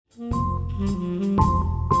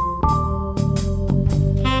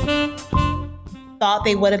Thought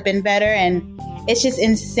they would have been better, and it's just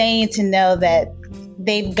insane to know that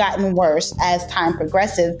they've gotten worse as time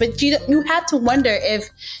progresses. But you have to wonder if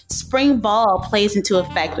spring ball plays into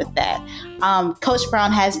effect with that. Coach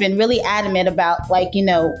Brown has been really adamant about,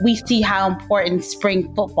 we see how important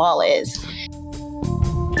spring football is.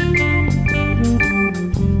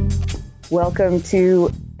 Welcome to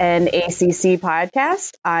an ACC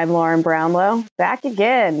podcast. I'm Lauren Brownlow, back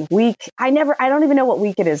again. I don't even know what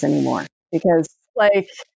week it is anymore, because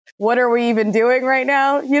what are we even doing right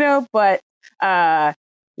now? But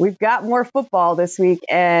we've got more football this week,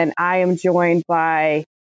 and I am joined by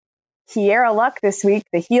Kiera Luck this week,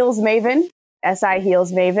 the Heels Maven, SI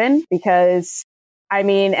Heels Maven, because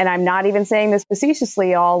and I'm not even saying this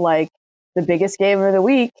facetiously, the biggest game of the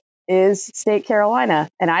week is State Carolina.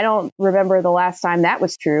 And I don't remember the last time that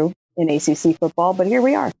was true in ACC football, but here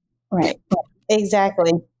we are. Right.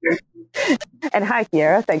 Exactly. And hi,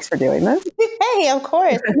 Kiera. Thanks for doing this. Hey, of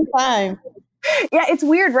course. Anytime. Yeah, it's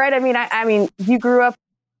weird, right? I mean, you grew up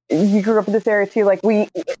in this area too.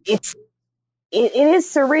 It is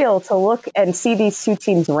surreal to look and see these two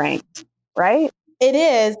teams ranked, right? It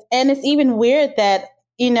is. And it's even weird that,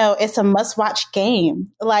 it's a must-watch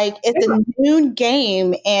game. It's a noon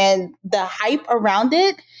game, and the hype around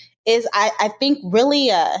it is, I think,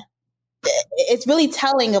 really, it's really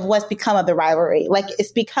telling of what's become of the rivalry.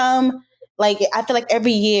 It's become, I feel like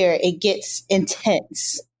every year it gets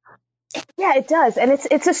intense. Yeah, it does. And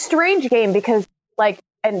it's a strange game because,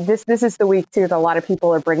 and this is the week, too, that a lot of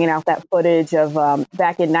people are bringing out that footage of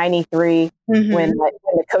back in 93 when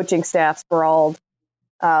the coaching staff sprawled.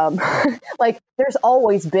 There's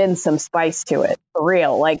always been some spice to it, for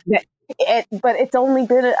real. But it's only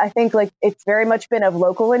been, I think, it's very much been of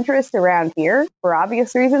local interest around here for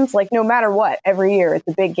obvious reasons. No matter what, every year it's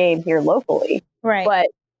a big game here locally. Right. But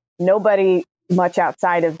nobody much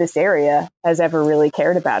outside of this area has ever really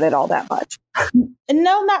cared about it all that much.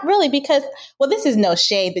 No, not really, because, this is no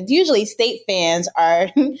shade, but usually State fans are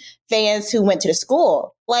fans who went to the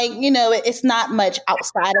school. It's not much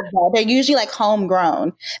outside of that. They're usually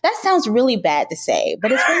homegrown. That sounds really bad to say,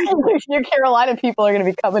 but it's really your Carolina people are going to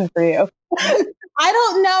be coming for you. I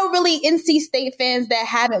don't know really NC State fans that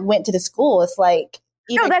haven't went to the school. It's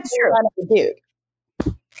no, that's true. Dude.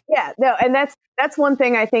 Yeah, no, and that's one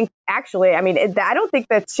thing I think, actually, I don't think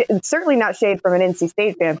that's it's certainly not shade from an NC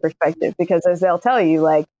State fan perspective, because as they'll tell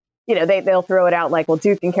you, they'll throw it out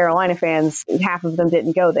Duke and Carolina fans, half of them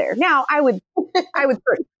didn't go there. Now, I would,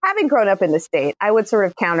 having grown up in the state, I would sort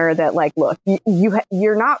of counter that, look,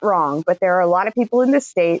 you're not wrong, but there are a lot of people in this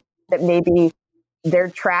state that maybe their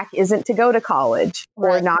track isn't to go to college,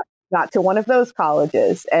 right, or not to one of those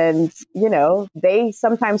colleges. And, they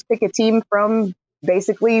sometimes pick a team from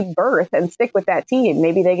basically birth and stick with that team.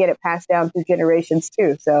 Maybe they get it passed down through generations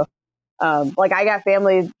too. So, I got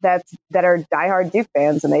family that are diehard Duke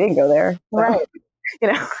fans, and they didn't go there. Right.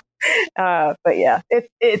 But yeah,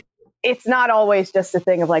 it's not always just a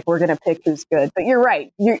thing of we're going to pick who's good. But you're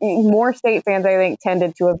right. More State fans, I think,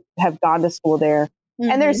 tended to have gone to school there.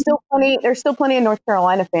 Mm-hmm. And there's still plenty of North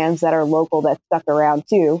Carolina fans that are local that stuck around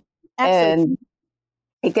too. Absolutely. And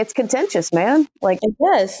it gets contentious, man. It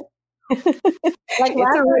does.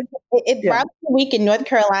 Rivalry week in North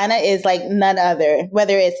Carolina is none other,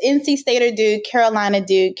 whether it's NC State or Duke, Carolina,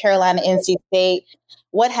 NC State,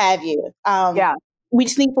 what have you. We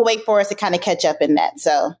just need for Wake Forest to kind of catch up in that.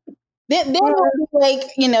 So they're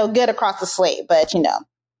good across the slate, but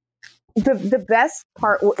the best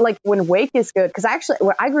part, when Wake is good, because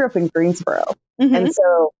I grew up in Greensboro, mm-hmm. and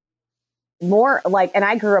so more and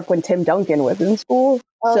I grew up when Tim Duncan was in school.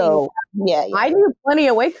 Oh, so yeah. I knew plenty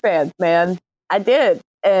of Wake fans, man. I did.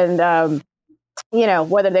 And,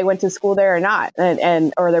 whether they went to school there or not,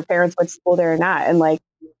 and or their parents went to school there or not. And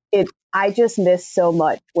I just miss so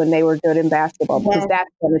much when they were good in basketball, because that's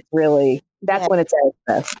when it's at its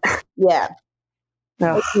best. Yeah.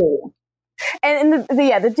 Oh. And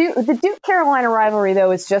the Duke Carolina rivalry,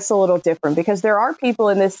 though, is just a little different, because there are people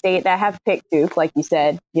in this state that have picked Duke, like you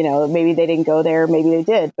said. Maybe they didn't go there, maybe they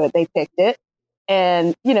did, but they picked it.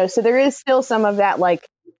 And, so there is still some of that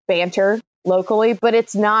banter locally, but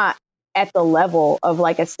it's not at the level of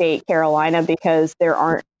a State Carolina, because there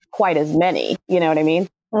aren't quite as many. You know what I mean?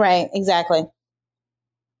 Right. Exactly.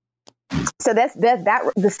 So that's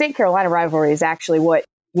the State Carolina rivalry is actually what,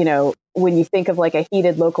 when you think of a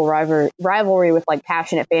heated local rivalry with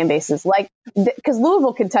passionate fan bases, because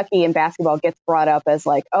Louisville, Kentucky in basketball gets brought up as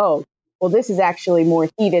oh, well, this is actually more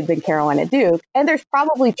heated than Carolina Duke. And there's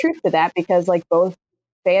probably truth to that, because both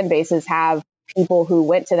fan bases have people who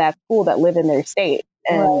went to that school that live in their state.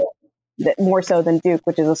 And, more so than Duke,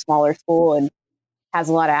 which is a smaller school and has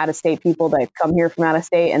a lot of out-of-state people that come here from out of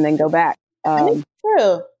state and then go back. That's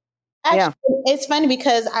true. Actually, Yeah. it's funny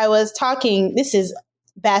because I was talking, this is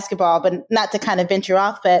basketball, but not to kind of venture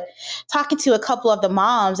off, but talking to a couple of the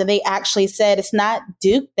moms, and they actually said it's not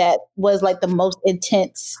Duke that was like the most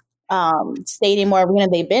intense stadium or arena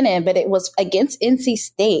they've been in, but it was against NC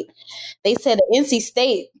State. They said the NC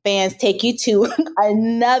State fans take you to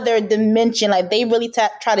another dimension. Like they really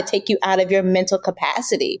try to take you out of your mental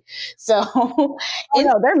capacity. So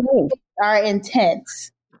they're mean. Are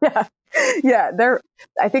intense. Yeah. Yeah.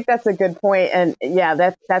 I think that's a good point. And yeah,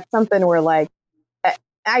 that's something where like,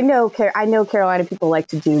 I know Carolina people like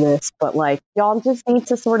to do this, but like y'all just need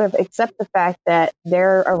to sort of accept the fact that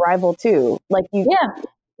they're a rival too. Like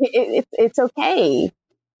it's okay.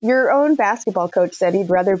 Your own basketball coach said he'd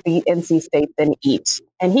rather beat NC State than eat.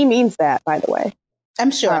 And he means that, by the way. I'm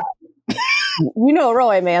sure.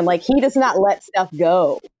 Roy, man, like he does not let stuff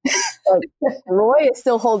go. Like, Roy is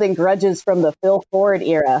still holding grudges from the Phil Ford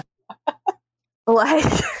era. Like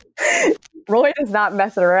Roy is not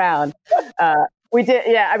messing around. We did.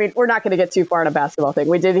 Yeah. I mean, we're not going to get too far on a basketball thing.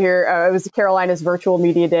 We did hear it was Carolina's virtual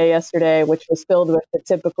media day yesterday, which was filled with the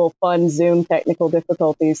typical fun Zoom technical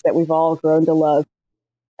difficulties that we've all grown to love.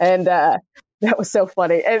 And that was so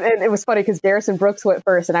funny. And it was funny because Garrison Brooks went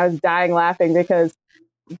first and I was dying laughing because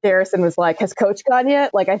Garrison was like, has coach gone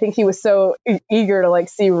yet? Like, I think he was so eager to like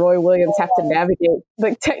see Roy Williams have to navigate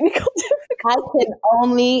like technical difficulties. I can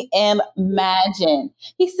only imagine.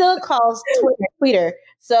 He still calls Twitter.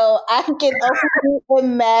 So I can only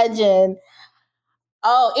imagine.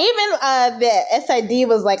 Oh, even the SID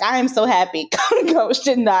was like, I am so happy. Coach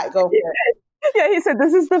did not go for it. Yeah, he said,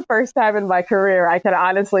 this is the first time in my career I can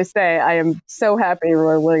honestly say I am so happy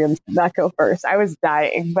Roy Williams did not go first. I was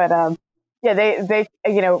dying. But yeah, they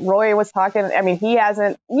Roy was talking. I mean,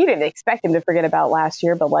 you didn't expect him to forget about last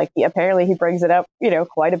year, but like apparently he brings it up,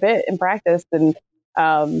 quite a bit in practice. And,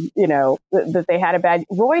 that they had a bad,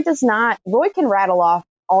 Roy can rattle off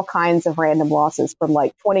all kinds of random losses from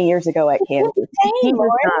like 20 years ago at Kansas. He does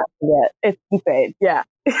not forget. It's insane. Yeah.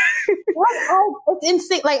 It's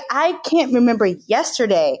insane. Like I can't remember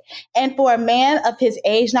yesterday. And for a man of his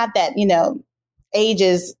age, not that, age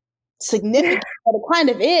is significant, but it kind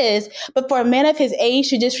of is. But for a man of his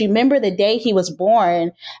age to just remember the day he was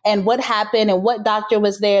born and what happened and what doctor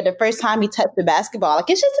was there the first time he touched the basketball, like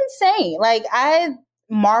it's just insane. Like I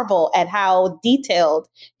marvel at how detailed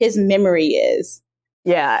his memory is.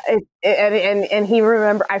 Yeah, and he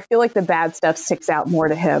remember. I feel like the bad stuff sticks out more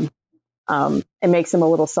to him. It makes him a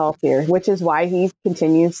little saltier, which is why he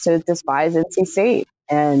continues to despise NC State.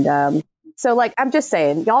 And so, like, I'm just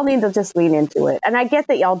saying, y'all need to just lean into it. And I get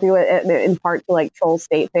that y'all do it in part to like troll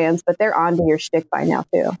State fans, but they're onto your shtick by now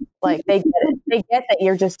too. Like they get it. They get that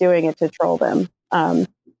you're just doing it to troll them.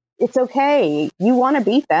 It's okay. You want to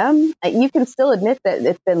beat them. You can still admit that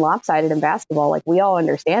it's been lopsided in basketball. Like we all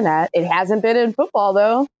understand that. It hasn't been in football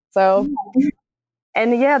though. So,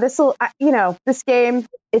 and yeah, this game,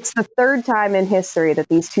 it's the third time in history that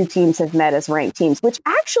these two teams have met as ranked teams, which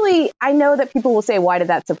actually, I know that people will say, why did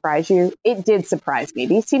that surprise you? It did surprise me.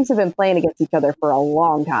 These teams have been playing against each other for a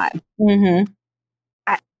long time. Mm-hmm.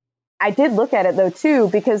 I did look at it though, too,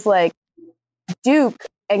 because like Duke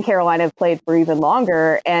and Carolina have played for even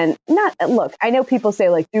longer. And I know people say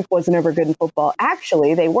like Duke wasn't ever good in football.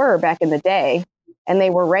 Actually, they were back in the day, and they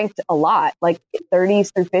were ranked a lot, like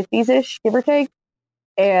 30s through 50s ish, give or take.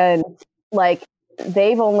 And like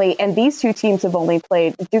these two teams have only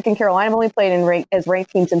played, Duke and Carolina have only played as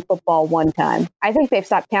ranked teams in football one time. I think they've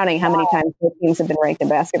stopped counting how many times both teams have been ranked in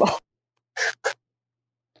basketball.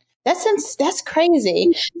 That's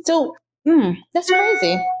crazy. So that's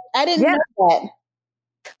crazy. I didn't know that.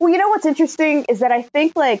 Well, you know what's interesting is that I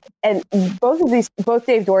think and both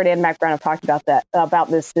Dave Jordan and Matt Brown have talked about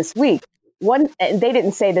this week. One, and they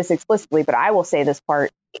didn't say this explicitly, but I will say this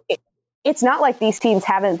part. It's not like these teams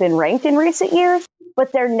haven't been ranked in recent years,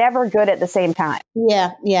 but they're never good at the same time.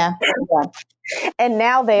 Yeah. And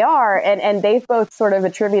now they are, and they've both sort of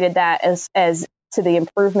attributed that as to the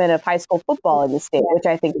improvement of high school football in the state, which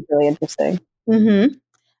I think is really interesting. Mm-hmm.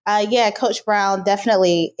 Coach Brown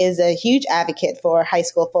definitely is a huge advocate for high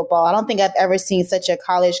school football. I don't think I've ever seen such a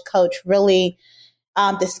college coach really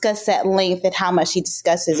discuss at length and how much he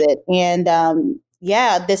discusses it. And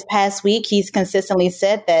yeah, this past week, he's consistently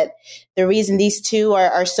said that the reason these two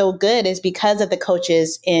are so good is because of the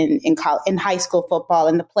coaches in high school football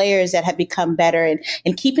and the players that have become better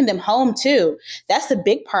and keeping them home too. That's the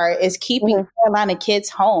big part, is keeping Carolina kids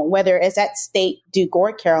home, whether it's at State, Duke,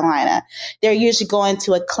 or Carolina. They're usually going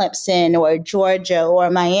to a Clemson or a Georgia or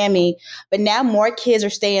a Miami, but now more kids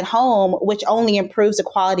are staying home, which only improves the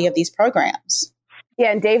quality of these programs.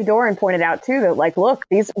 Yeah, and Dave Doeren pointed out too that, like, look,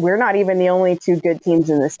 we're not even the only two good teams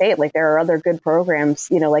in the state. Like, there are other good programs,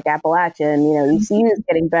 like Appalachian, ECU is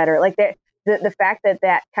getting better. Like, the fact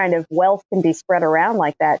that kind of wealth can be spread around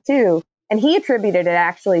like that too. And he attributed it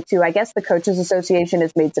actually to, I guess, the Coaches Association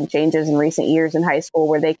has made some changes in recent years in high school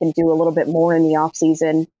where they can do a little bit more in the off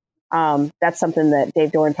season. That's something that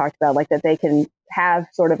Dave Doeren talked about, like that they can have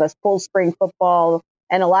sort of a full spring football.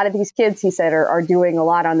 And a lot of these kids, he said, are doing a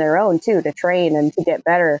lot on their own, too, to train and to get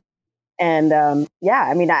better. And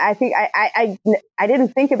I think I didn't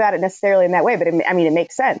think about it necessarily in that way, but it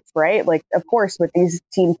makes sense, right? Like, of course, with these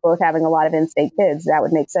teams both having a lot of in-state kids, that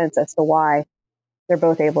would make sense as to why they're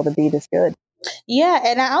both able to be this good. Yeah.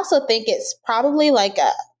 And I also think it's probably like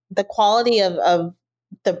the quality of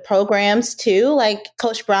the programs too, like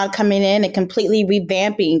Coach Brown coming in and completely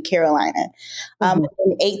revamping Carolina. In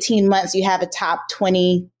 18 months, you have a top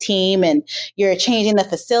 20 team and you're changing the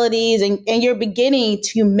facilities and you're beginning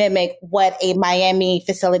to mimic what a Miami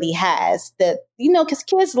facility has. Because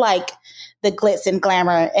kids like the glitz and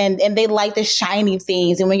glamour and they like the shiny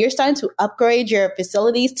things. And when you're starting to upgrade your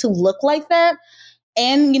facilities to look like that,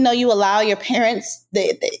 and, you allow your parents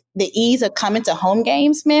the ease of coming to home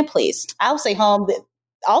games, man, please. I'll say home.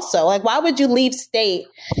 Also, like, why would you leave state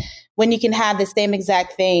when you can have the same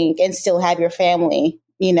exact thing and still have your family,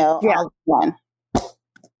 all one?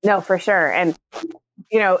 No, for sure. And,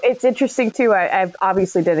 it's interesting, too. I've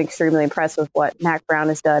obviously been extremely impressed with what Mack Brown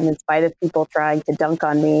has done, in spite of people trying to dunk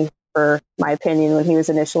on me for my opinion when he was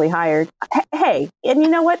initially hired. Hey, and you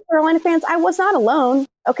know what, Carolina fans? I was not alone.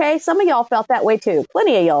 Okay. Some of y'all felt that way, too.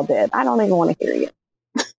 Plenty of y'all did. I don't even want to hear you.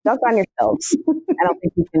 Dunk on yourselves. I don't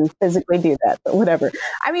think you can physically do that, but whatever.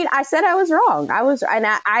 I mean, I said I was wrong.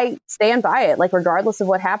 I stand by it. Like, regardless of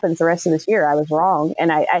what happens the rest of this year, I was wrong.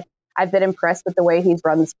 And I've been impressed with the way he's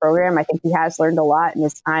run this program. I think he has learned a lot in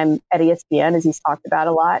his time at ESPN, as he's talked about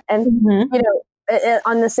a lot. And,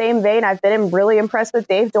 on the same vein, I've been really impressed with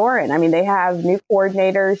Dave Doeren. I mean, they have new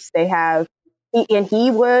coordinators.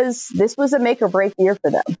 This was a make or break year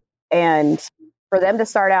for them. And for them to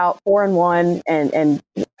start out 4-1 and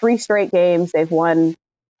 3 straight games, they've won.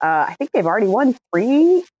 I think they've already won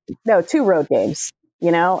 2 road games.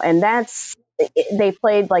 And they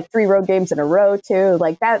played like 3 road games in a row too.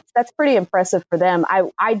 Like that's pretty impressive for them.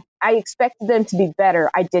 I expected them to be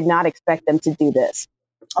better. I did not expect them to do this.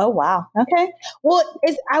 Oh wow. Okay. Well,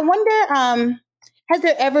 I wonder. Has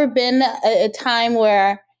there ever been a time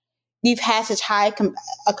where you've had such a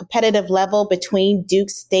competitive level between Duke,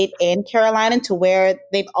 State, and Carolina to where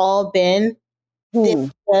they've all been this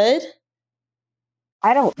good?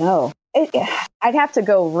 I don't know. I'd have to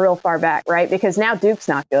go real far back, right? Because now Duke's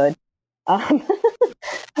not good.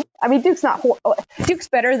 Duke's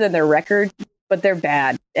better than their record, but they're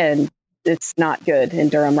bad, and it's not good in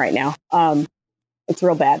Durham right now. It's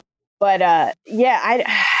real bad. But I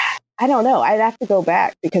don't know. I'd have to go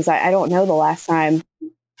back because I don't know the last time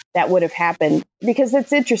that would have happened, because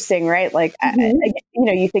it's interesting, right? Like,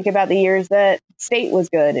 you think about the years that State was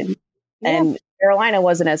good and Carolina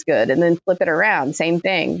wasn't as good, and then flip it around, same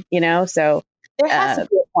thing, so there has to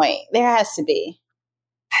be a point. There has to be.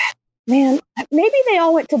 Man, maybe they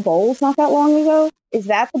all went to bowls not that long ago. Is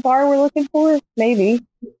that the bar we're looking for? Maybe.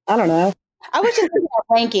 I don't know. I was just looking at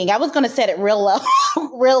ranking. I was going to set it real low,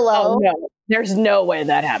 real low. Oh, no. There's no way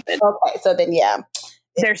that happened. Okay, so then, yeah.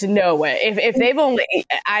 There's no way. If they've only,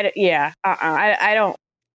 I don't.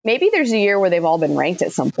 Maybe there's a year where they've all been ranked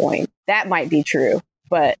at some point. That might be true,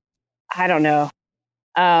 but I don't know.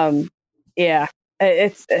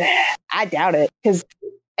 It's I doubt it, because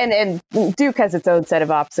and Duke has its own set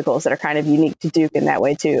of obstacles that are kind of unique to Duke in that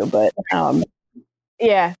way too. But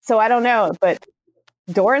so I don't know. But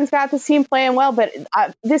Doran's got this team playing well, but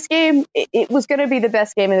this game, it was going to be the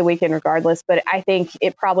best game of the weekend regardless. But I think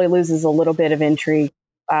it probably loses a little bit of intrigue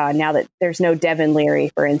now that there's no Devin Leary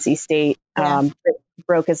for NC State.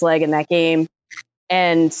 Broke his leg in that game.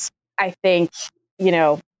 And I think,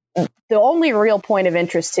 the only real point of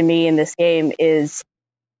interest to me in this game is,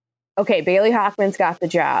 okay, Bailey Hockman's got the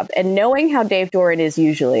job. And knowing how Dave Doeren is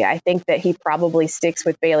usually, I think that he probably sticks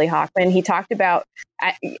with Bailey Hockman. He talked about,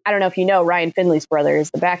 I don't know if you know, Ryan Finley's brother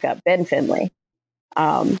is the backup, Ben Finley.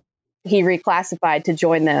 he reclassified to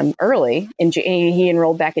join them early. He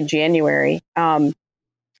enrolled back in January.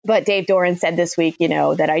 But Dave Doran said this week,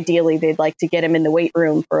 that ideally they'd like to get him in the weight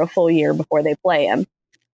room for a full year before they play him.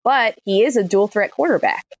 But he is a dual threat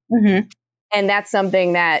quarterback. Mm-hmm. And that's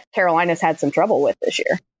something that Carolina's had some trouble with this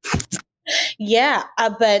year. Yeah,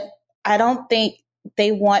 but I don't think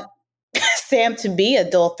they want Sam to be a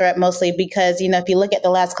dual threat, mostly because, if you look at the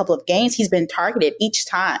last couple of games, he's been targeted each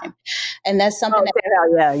time. And that's something that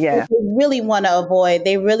they really want to avoid.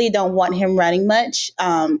 They really don't want him running much.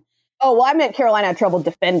 I meant Carolina had trouble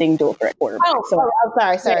defending dual threat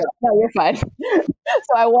quarterbacks. Sorry. No, you're fine.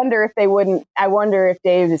 So I wonder if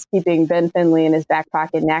Dave is keeping Ben Finley in his back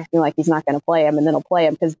pocket and acting like he's not going to play him, and then he'll play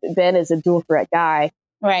him because Ben is a dual threat guy.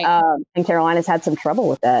 Right. And Carolina's had some trouble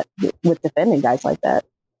with that, with defending guys like that.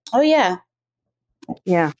 Oh, yeah.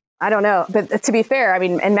 Yeah. I don't know. But to be fair,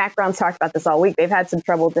 and Mac Brown's talked about this all week. They've had some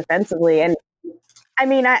trouble defensively. And I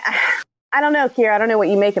don't know, Kiera. I don't know what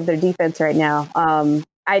you make of their defense right now.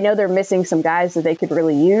 I know they're missing some guys that they could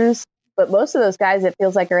really use, but most of those guys, it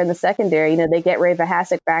feels like, are in the secondary. They get Ray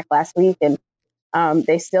Vahasek back last week, and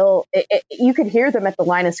they still, you could hear them at the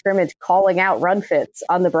line of scrimmage calling out run fits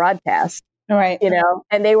on the broadcast. Right.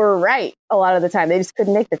 And they were right a lot of the time. They just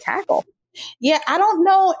couldn't make the tackle. Yeah, I don't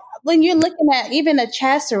know. When you're looking at even a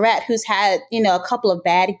Chaz Surratt who's had, a couple of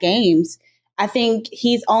bad games, I think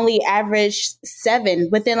he's only averaged 7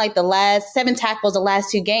 within the last 7 tackles the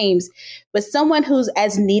last 2 games. But someone who's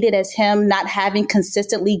as needed as him not having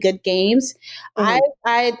consistently good games, mm-hmm.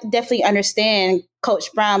 I definitely understand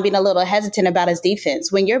Coach Brown being a little hesitant about his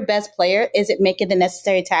defense. When your best player isn't making the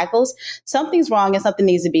necessary tackles, something's wrong and something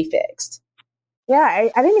needs to be fixed. Yeah,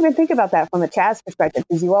 I didn't even think about that from a Chaz perspective,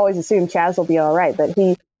 because you always assume Chaz will be all right, but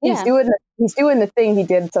he's doing the thing he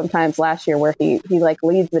did sometimes last year where he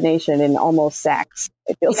leads the nation in almost sacks.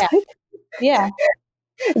 It feels like. Yeah.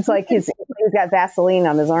 It's like he's got Vaseline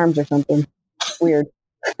on his arms or something. Weird.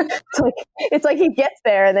 It's like he gets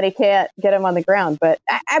there and then he can't get him on the ground. But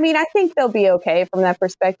I think they'll be okay from that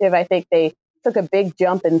perspective. I think they took a big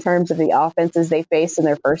jump in terms of the offenses they faced in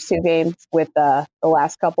their first 2 games with the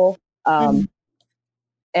last couple. But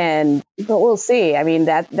we'll see.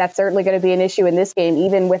 That's certainly going to be an issue in this game,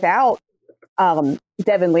 even without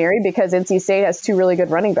Devin Leary, because NC State has 2 really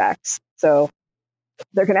good running backs. So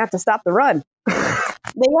they're going to have to stop the run.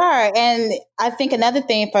 They are. And I think another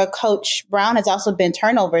thing for Coach Brown has also been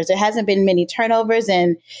turnovers. There hasn't been many turnovers.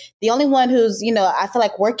 And the only one who's, I feel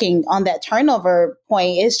like working on that turnover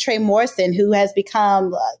point is Trey Morrison, who has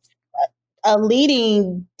become a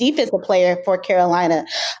leading defensive player for Carolina.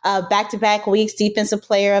 Back-to-back weeks, defensive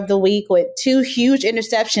player of the week with 2 huge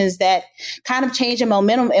interceptions that kind of changed the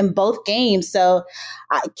momentum in both games. So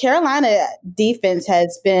Carolina defense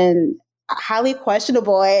has been highly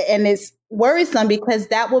questionable, and it's worrisome because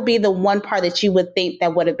that would be the one part that you would think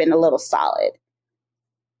that would have been a little solid.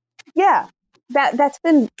 Yeah, that's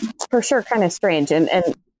been for sure kind of strange. And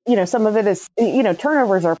some of it is,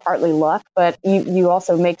 turnovers are partly luck, but you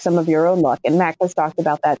also make some of your own luck. And Mac has talked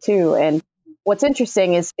about that too. And what's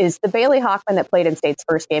interesting is the Bailey Hockman that played in State's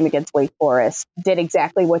first game against Wake Forest did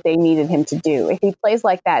exactly what they needed him to do. If he plays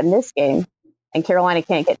like that in this game and Carolina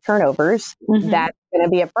can't get turnovers, mm-hmm. that's going to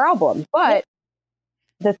be a problem. But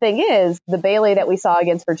the thing is, the Bailey that we saw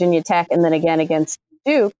against Virginia Tech and then again against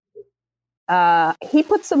Duke, he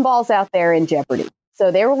put some balls out there in jeopardy.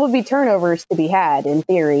 So there will be turnovers to be had, in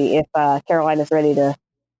theory, if Carolina's ready to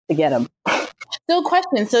get them. So,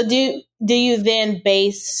 question. So, do you then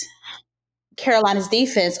base Carolina's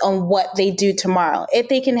defense on what they do tomorrow? If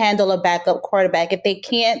they can handle a backup quarterback, if they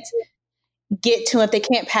can't get to him, if they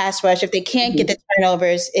can't pass rush, if they can't get the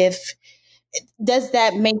turnovers, does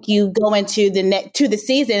that make you go into the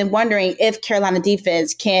season wondering if Carolina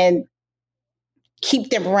defense can keep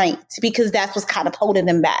them ranked, because that's what's kind of holding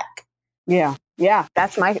them back? Yeah,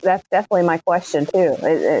 that's definitely my question too.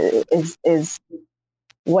 Is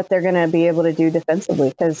what they're going to be able to do defensively,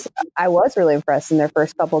 because I was really impressed in their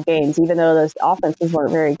first couple of games, even though those offenses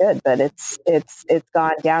weren't very good. But it's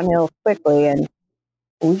gone downhill quickly, and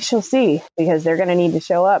we shall see, because they're going to need to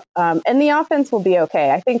show up. And the offense will be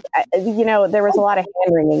okay. I think there was a lot of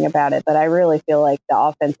hand wringing about it, but I really feel like the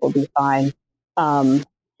offense will be fine.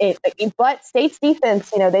 But State's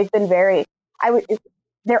defense, they've been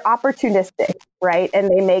they're opportunistic, right? And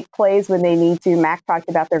they make plays when they need to. Mac talked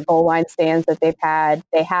about their goal line stands that they've had.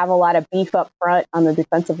 They have a lot of beef up front on the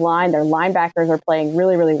defensive line. Their linebackers are playing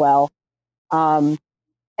really, really well. And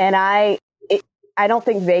I don't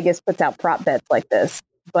think Vegas puts out prop bets like this,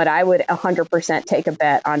 but I would 100% take a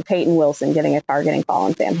bet on Peyton Wilson getting a targeting call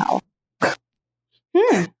on Sam Howell.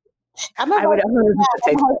 I would 100%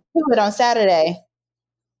 take it on Saturday.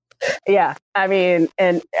 Yeah.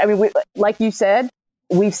 Like you said,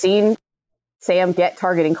 we've seen Sam get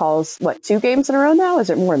targeting calls, 2 games in a row now? Is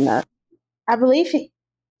it more than that? I believe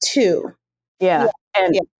two. Yeah. Yeah.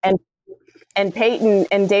 And, Yeah. and Peyton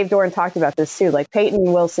and Dave Doran talked about this too. Like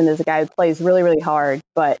Peyton Wilson is a guy who plays really, really hard,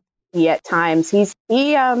 but he at times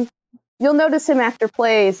you'll notice him after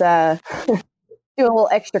plays, do a little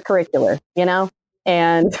extracurricular,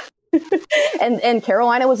 and and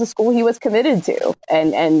Carolina was a school he was committed to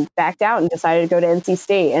and backed out and decided to go to NC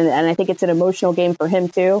State. And I think it's an emotional game for him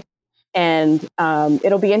too. And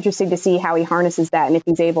it'll be interesting to see how he harnesses that and if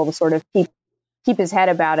he's able to sort of keep his head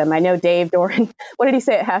about him. I know Dave Doran, what did he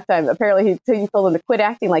say at halftime? Apparently he told them to quit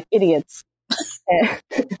acting like idiots.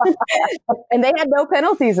 And they had no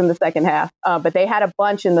penalties in the second half, but they had a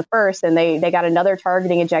bunch in the first, and they got another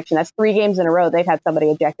targeting ejection. That's 3 games in a row they've had somebody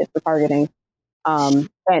ejected for targeting. And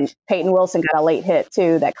Peyton Wilson got a late hit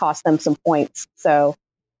too that cost them some points. So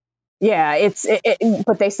yeah,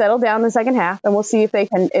 but they settled down in the second half, and we'll see if they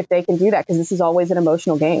can do that, because this is always an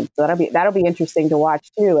emotional game. So that'll be interesting to watch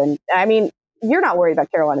too. And I mean, you're not worried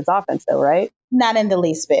about Carolina's offense though, right? Not in the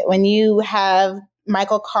least bit. When you have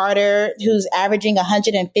Michael Carter, who's averaging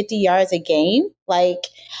 150 yards a game,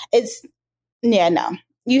 no.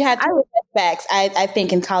 You have two backs, I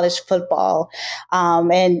think, in college football.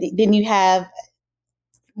 And then you have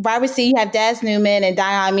wide receiver, you have Daz Newman and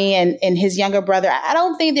Diami and his younger brother. I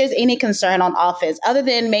don't think there's any concern on offense other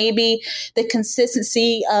than maybe the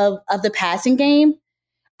consistency of the passing game.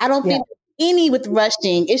 I don't think any with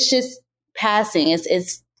rushing. It's just passing.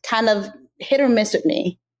 It's kind of hit or miss with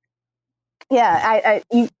me. Yeah,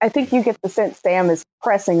 I think you get the sense Sam is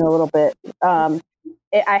pressing a little bit. I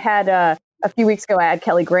had a few weeks ago, I had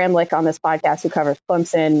Kelly Gramlich on this podcast who covers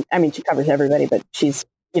Clemson. I mean, she covers everybody, but she's,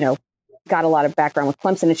 got a lot of background with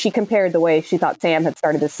Clemson. And she compared the way she thought Sam had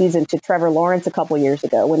started the season to Trevor Lawrence a couple years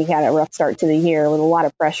ago when he had a rough start to the year with a lot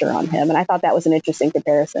of pressure on him. And I thought that was an interesting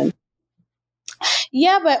comparison.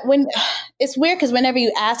 Yeah, but when it's weird because whenever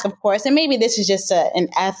you ask, of course, and maybe this is just an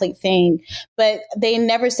athlete thing, but they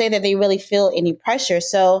never say that they really feel any pressure.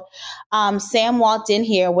 So Sam walked in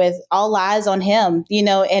here with all eyes on him,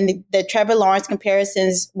 and the Trevor Lawrence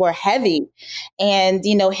comparisons were heavy. And,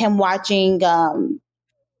 him watching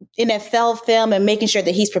NFL film and making sure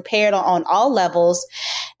that he's prepared on all levels.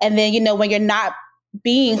 And then, when you're not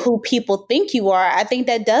being who people think you are, I think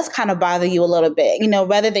that does kind of bother you a little bit,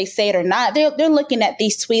 whether they say it or not. They're looking at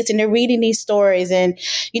these tweets and they're reading these stories, and,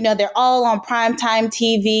 they're all on primetime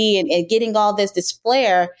TV and getting all this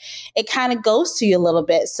flair. It kind of goes to you a little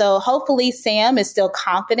bit. So hopefully Sam is still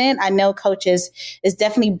confident. I know coach is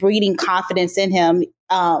definitely breeding confidence in him.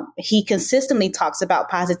 He consistently talks about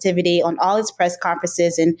positivity on all his press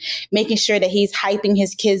conferences and making sure that he's hyping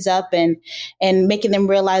his kids up and making them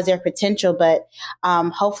realize their potential. But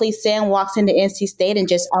hopefully Sam walks into NC State and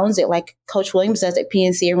just owns it like Coach Williams does at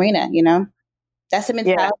PNC Arena. That's the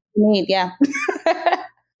mentality we need. Yeah.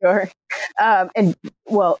 Sure. And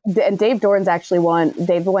Dave Doran's actually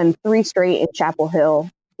they've won 3 straight in Chapel Hill,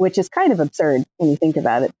 which is kind of absurd when you think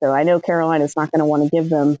about it. So I know Carolina's not going to want to give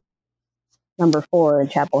them number 4 in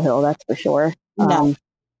Chapel Hill, that's for sure. No.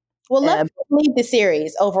 Well, let's lead the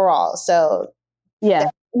series overall. So yeah,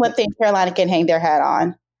 one thing Carolina can hang their hat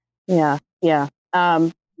on. Yeah.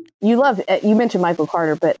 You mentioned Michael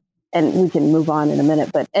Carter, and we can move on in a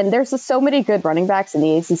minute, and there's so many good running backs in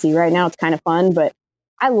the ACC right now. It's kind of fun, but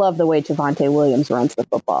I love the way Javonte Williams runs the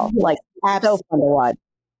football. So fun to watch.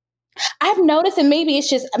 I've noticed, and maybe it's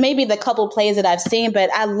just the couple plays that I've seen, but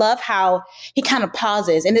I love how he kind of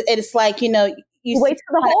pauses, and it's like, you wait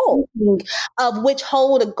for the hole of which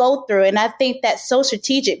hole to go through. And I think that's so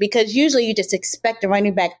strategic because usually you just expect a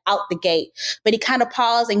running back out the gate, but he kind of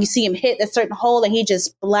pauses and you see him hit a certain hole and he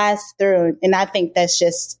just blasts through. And I think that's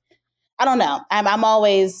just, I don't know. I'm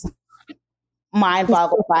always mind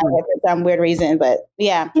boggled by it for some weird reason, but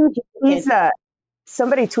yeah.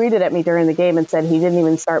 Somebody tweeted at me during the game and said he didn't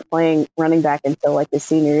even start playing running back until his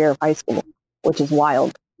senior year of high school, which is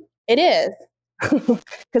wild. It is.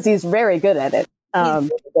 Because he's very good at it. He's really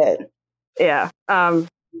good. Yeah. So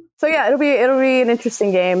yeah, it'll be an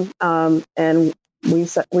interesting game. And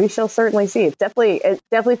we shall certainly see. It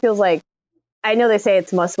definitely feels like, I know they say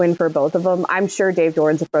it's must win for both of them. I'm sure Dave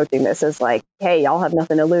Doran's approaching this as hey, y'all have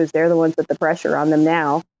nothing to lose. They're the ones with the pressure on them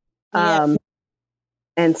now. Yeah.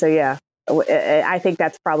 And so, yeah, I think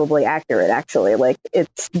that's probably accurate, actually.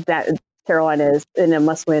 It's that Carolina is in a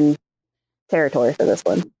must win territory for this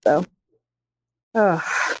one. So,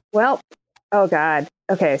 oh God.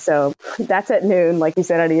 Okay. So that's at noon, like you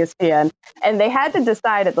said, on ESPN, and they had to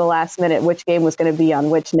decide at the last minute which game was going to be on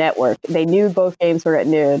which network. They knew both games were at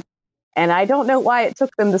noon. And I don't know why it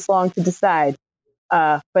took them this long to decide,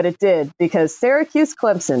 but it did, because Syracuse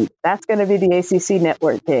Clemson, that's going to be the ACC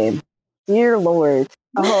network game. Dear Lord.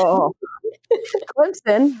 Oh,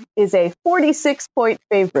 Clemson is a 46-point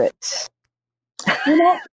favorite.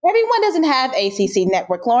 Everyone doesn't have ACC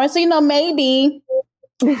network, Lauren. So, maybe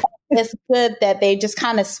it's good that they just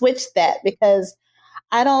kind of switched that, because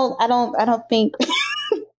I don't think.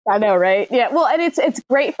 I know, right? Yeah. Well, and it's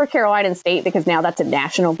great for Carolina State, because now that's a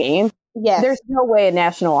national game. Yes. There's no way a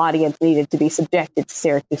national audience needed to be subjected to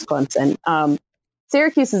Syracuse Clemson.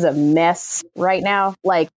 Syracuse is a mess right now.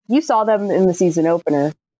 Like, you saw them in the season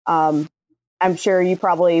opener. I'm sure you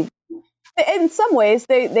probably, in some ways,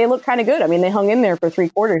 they look kind of good. I mean, they hung in there for 3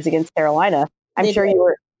 quarters against Carolina. I'm sure you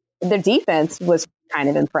were. Their defense was kind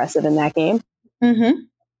of impressive in that game. Mm-hmm.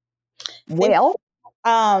 Well,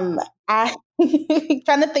 I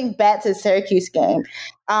trying to think back to the Syracuse game.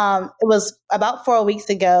 It was about 4 weeks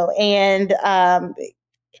ago, and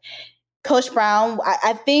Coach Brown,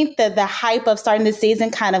 I think that the hype of starting the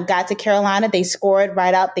season kind of got to Carolina. They scored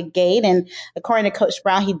right out the gate, and according to Coach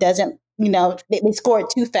Brown, he doesn't. They scored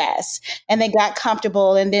too fast, and they got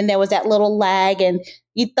comfortable, and then there was that little lag, and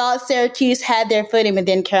you thought Syracuse had their footing, but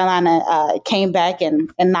then Carolina came back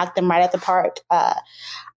and knocked them right at the park.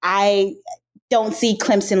 I don't see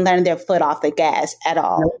Clemson letting their foot off the gas at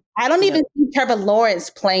all. I don't even see Trevor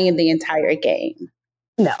Lawrence playing the entire game.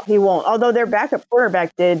 No, he won't. Although their backup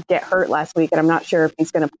quarterback did get hurt last week, and I'm not sure if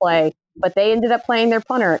he's going to play. But they ended up playing their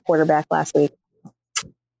punter at quarterback last week.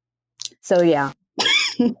 So, yeah,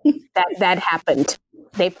 that happened.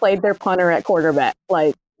 They played their punter at quarterback.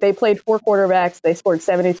 Like, they played 4 quarterbacks. They scored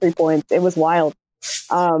 73 points. It was wild.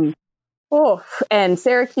 And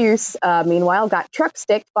Syracuse, meanwhile, got truck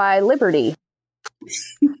sticked by Liberty.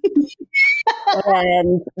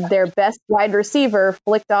 And their best wide receiver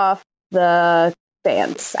flicked off the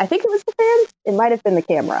fans. I think it was the fans. It might have been the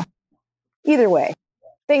camera. Either way,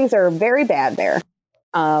 things are very bad there.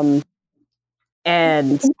 And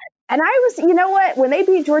I was, you know what, when they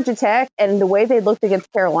beat Georgia Tech and the way they looked against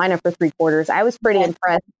Carolina for 3 quarters, I was pretty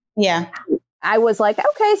impressed. Yeah. I was like,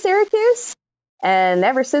 okay, Syracuse. And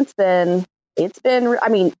ever since then, it's been, I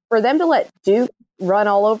mean, for them to let Duke run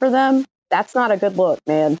all over them, that's not a good look,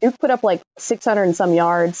 man. Duke put up like 600 and some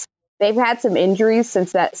yards. They've had some injuries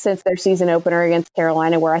since their season opener against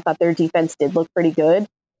Carolina, where I thought their defense did look pretty good.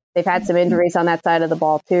 They've had some injuries on that side of the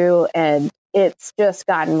ball too, and it's just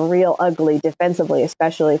gotten real ugly defensively,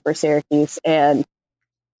 especially for Syracuse. And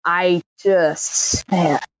I don't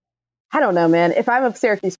know, man. If I'm a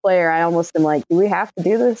Syracuse player, I almost am like, do we have to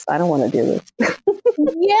do this? I don't want to do this.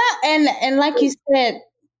 Yeah, and like you said,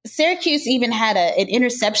 Syracuse even had an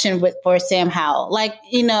interception for Sam Howell. Like,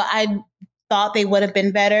 I thought they would have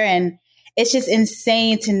been better, and it's just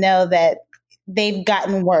insane to know that they've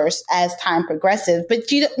gotten worse as time progresses.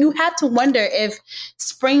 But you have to wonder if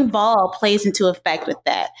spring ball plays into effect with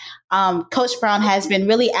that. Coach Brown has been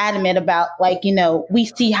really adamant about, we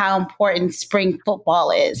see how important spring football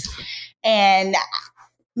is. And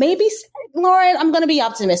maybe, Lauren, I'm going to be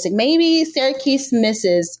optimistic. Maybe Syracuse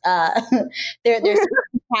misses their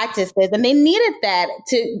practices, and they needed that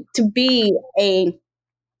to be a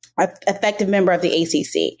effective member of the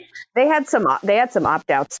ACC. They had some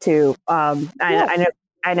opt-outs too. I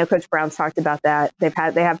know Coach Brown's talked about that. They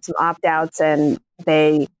have some opt-outs, and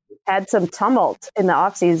they had some tumult in the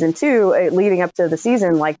offseason too, leading up to the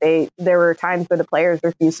season. Like, there were times where the players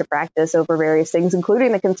refused to practice over various things,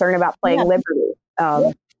 including the concern about playing Liberty.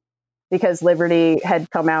 Because Liberty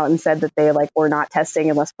had come out and said that they were not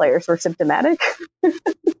testing unless players were symptomatic.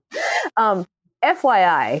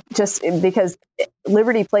 FYI, just because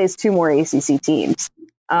Liberty plays 2 more ACC teams,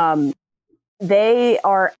 they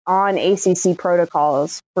are on ACC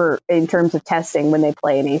protocols in terms of testing when they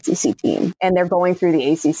play an ACC team, and they're going through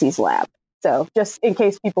the ACC's lab. So just in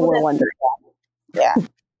case people were wondering. Yeah.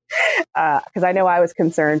 Because I know I was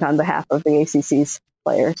concerned on behalf of the ACC's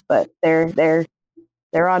players, but they're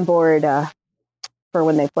on board for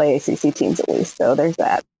when they play ACC teams at least. So there's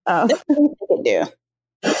that.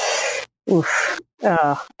 Oof.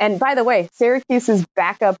 And by the way, Syracuse's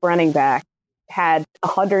backup running back had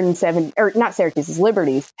 107, or not Syracuse's,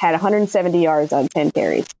 Liberty's had 170 yards on 10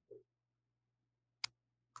 carries.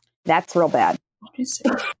 That's real bad.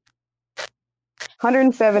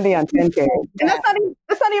 170 on 10 carries. And that's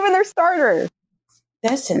not even their starter.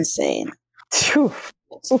 That's insane. Oof.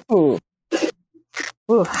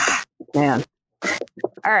 Man.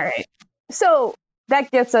 All right. So that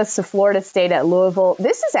gets us to Florida State at Louisville.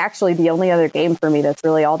 This is actually the only other game for me that's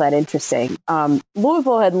really all that interesting.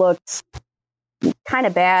 Louisville had looked kind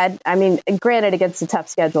of bad. I mean, granted, against a tough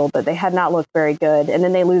schedule, but they had not looked very good. And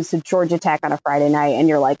then they lose to Georgia Tech on a Friday night, and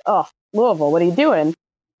you're like, oh, Louisville, what are you doing?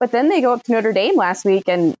 But then they go up to Notre Dame last week,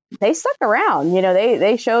 and they stuck around. You know,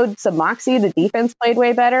 they showed some moxie. The defense played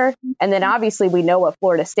way better. And then obviously we know what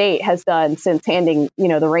Florida State has done since handing, you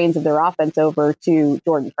know, the reins of their offense over to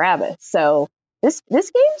Jordan Travis. So this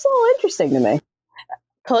game's a little interesting to me.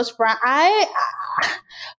 Coach Brown,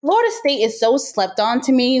 Florida State is so slept on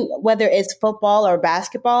to me, whether it's football or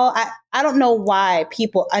basketball. I don't know why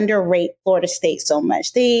people underrate Florida State so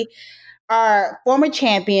much. They are former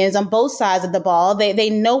champions on both sides of the ball. They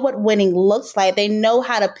know what winning looks like. They know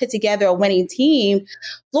how to put together a winning team.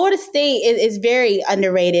 Florida State is very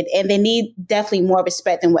underrated, and they need definitely more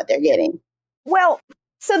respect than what they're getting. Well,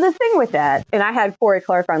 so the thing with that, and I had Corey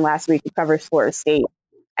Clark on last week who covers Florida State.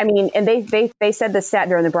 I mean, and they said this stat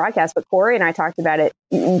during the broadcast, but Corey and I talked about it.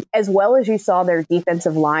 As well as you saw their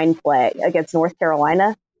defensive line play against North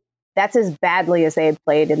Carolina, that's as badly as they had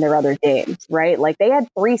played in their other games, right? Like they had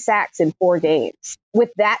 3 sacks in 4 games with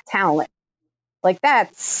that talent. Like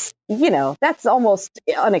that's, you know, that's almost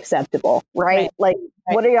unacceptable, right? Like,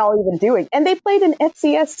 what are y'all even doing? And they played an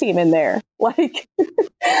FCS team in there. Like,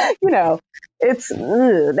 you know,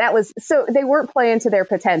 that was, so they weren't playing to their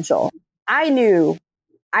potential. I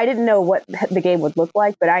didn't know what the game would look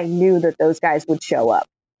like, but I knew that those guys would show up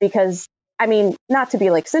because, I mean, not to be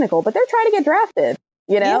like cynical, but they're trying to get drafted,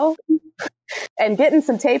 you know, and getting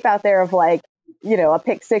some tape out there of like, you know, a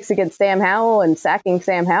pick 6 against Sam Howell and sacking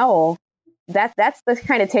Sam Howell. That's the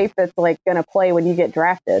kind of tape that's like going to play when you get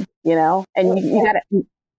drafted, you know, and you got to.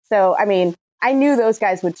 So, I mean, I knew those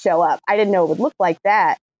guys would show up. I didn't know it would look like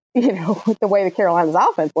that, you know, with the way the Carolina's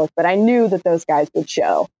offense looked, but I knew that those guys would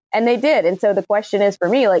show. And they did. And so the question is for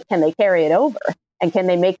me, like, can they carry it over? And can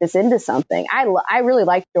they make this into something? I really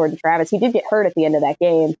liked Jordan Travis. He did get hurt at the end of that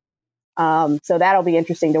game. So that'll be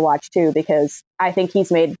interesting to watch, too, because I think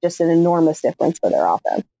he's made just an enormous difference for their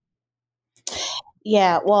offense.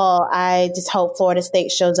 Yeah, well, I just hope Florida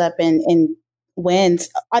State shows up and wins.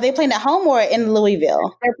 Are they playing at home or in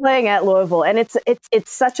Louisville? They're playing at Louisville. And it's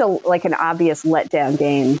such an obvious letdown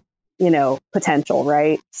game, you know, potential,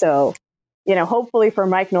 right? So, you know, hopefully for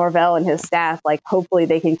Mike Norvell and his staff, like hopefully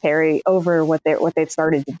they can carry over what they've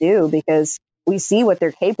started to do because we see what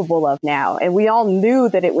they're capable of now. And we all knew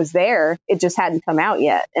that it was there. It just hadn't come out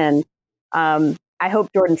yet. And I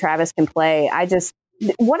hope Jordan Travis can play.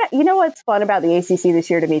 You know, what's fun about the ACC this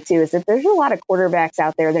year to me too, is that there's a lot of quarterbacks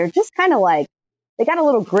out there that are just kind of like, they got a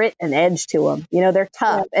little grit and edge to them. You know, they're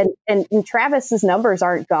tough. And Travis's numbers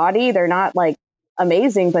aren't gaudy. They're not like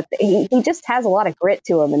amazing, but he just has a lot of grit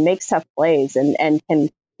to him and makes tough plays and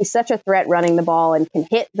he's such a threat running the ball and can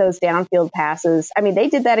hit those downfield passes. I mean, they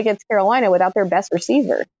did that against Carolina without their best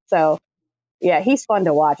receiver. So yeah, he's fun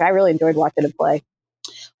to watch. I really enjoyed watching him play.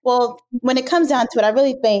 Well, when it comes down to it, I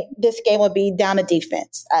really think this game will be down to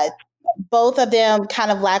defense. Both of them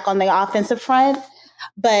kind of lack on the offensive front,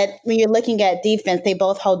 but when you're looking at defense, they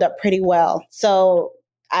both hold up pretty well. So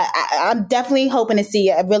I'm definitely hoping to see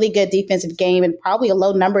a really good defensive game and probably a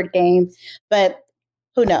low numbered game, but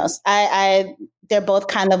who knows? They're both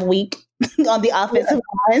kind of weak on the offensive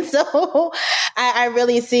line. So I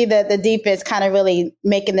really see the defense kind of really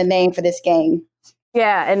making the name for this game.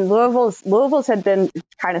 Yeah, and Louisville's had been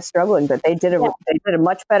kind of struggling, but they did a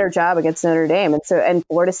much better job against Notre Dame, and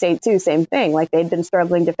Florida State too, same thing. Like they'd been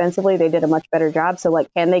struggling defensively, they did a much better job. So like,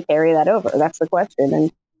 can they carry that over? That's the question,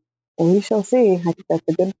 and we shall see. I think that's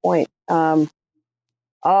a good point.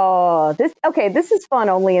 This is fun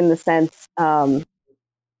only in the sense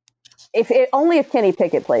if Kenny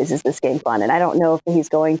Pickett plays is this game fun, and I don't know if he's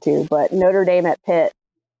going to, but Notre Dame at Pitt.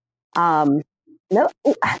 No,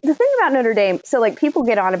 the thing about Notre Dame, so like people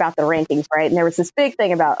get on about the rankings, right? And there was this big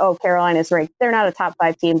thing about, Carolina's ranked, they're not a top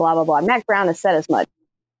 5 team, blah, blah, blah. Mac Brown has said as much.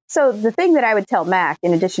 So the thing that I would tell Mac,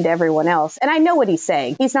 in addition to everyone else, and I know what he's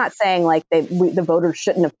saying, he's not saying like the voters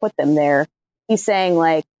shouldn't have put them there. He's saying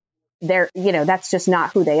like that's just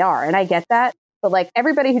not who they are. And I get that. But like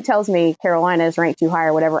everybody who tells me Carolina is ranked too high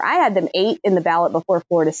or whatever, I had them 8 in the ballot before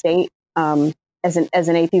Florida State as an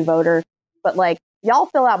AP voter. But like y'all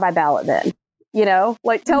fill out my ballot then. You know,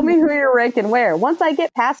 like tell me who you're ranking where. Once I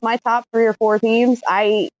get past my top 3 or 4 teams,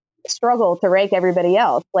 I struggle to rank everybody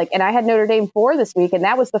else. Like, and I had Notre Dame 4 this week, and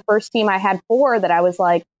that was the first team I had 4 that I was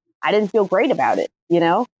like, I didn't feel great about it. You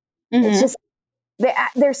know, It's just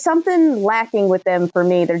there's something lacking with them for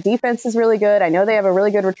me. Their defense is really good. I know they have a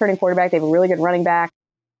really good returning quarterback. They have a really good running back,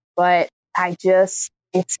 but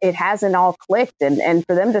it hasn't all clicked. And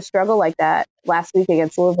for them to struggle like that last week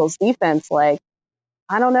against Louisville's defense, like,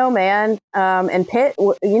 I don't know, man. And Pitt,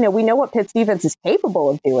 we know what Pitt's defense is capable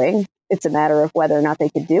of doing. It's a matter of whether or not they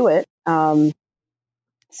could do it.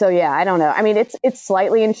 So yeah, I don't know. I mean, it's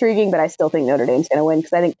slightly intriguing, but I still think Notre Dame's going to win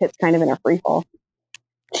because I think Pitt's kind of in a free fall.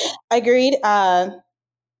 Agreed. I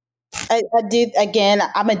do. Again,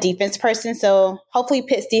 I'm a defense person, so hopefully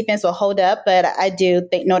Pitt's defense will hold up. But I do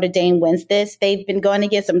think Notre Dame wins this. They've been going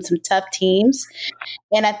against some tough teams,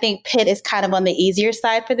 and I think Pitt is kind of on the easier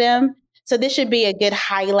side for them. So this should be a good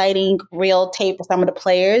highlighting reel tape for some of the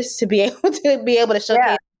players to be able to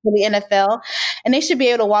showcase for the NFL, and they should be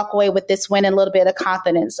able to walk away with this win and a little bit of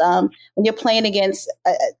confidence. When you're playing against.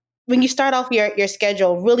 When you start off your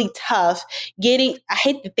schedule really tough, I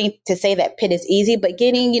hate to say that Pitt is easy, but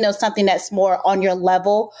getting, something that's more on your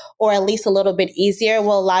level or at least a little bit easier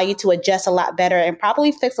will allow you to adjust a lot better and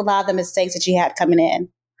probably fix a lot of the mistakes that you had coming in.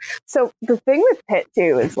 So the thing with Pitt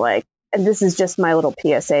too is and this is just my little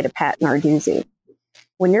PSA to Pat Narduzzi.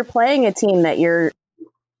 When you're playing a team that you're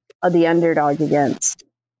the underdog against,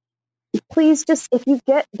 please just, if you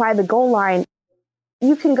get by the goal line,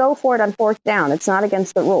 you can go for it on fourth down. It's not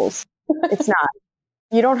against the rules. It's not.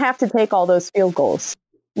 You don't have to take all those field goals.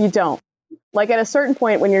 You don't. At a certain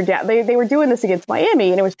point when you're down, they were doing this against Miami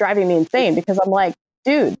and it was driving me insane because I'm like,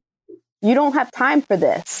 dude, you don't have time for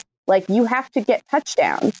this. You have to get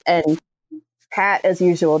touchdowns. And Pat, as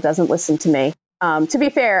usual, doesn't listen to me. To be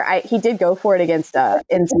fair, he did go for it against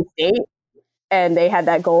NC State and they had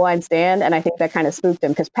that goal line stand. And I think that kind of spooked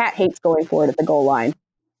him because Pat hates going for it at the goal line.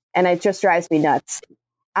 And it just drives me nuts.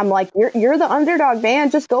 I'm like, you're the underdog,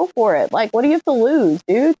 man. Just go for it. What do you have to lose,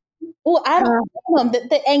 dude? Well, I don't know.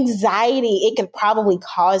 The anxiety it could probably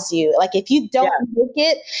cause you. If you don't make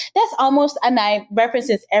it, that's almost, and I reference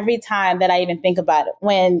this every time that I even think about it.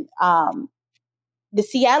 When the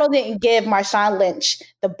Seattle didn't give Marshawn Lynch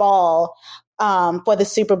the ball for the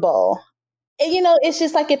Super Bowl. And, it's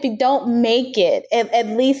just if you don't make it, at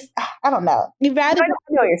least, I don't know. You'd rather. I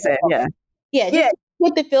know what you're saying, yeah. Yeah,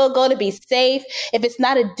 with the field goal to be safe. If it's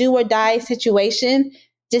not a do or die situation,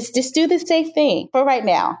 just do the safe thing for right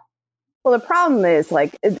now. Well, the problem is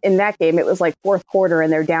in that game, it was fourth quarter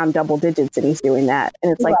and they're down double digits and he's doing that.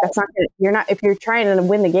 And it's that's not gonna, if you're trying to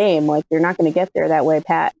win the game, you're not going to get there that way,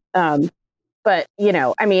 Pat. But,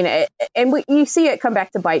 I mean, you see it come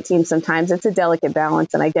back to bite teams sometimes. It's a delicate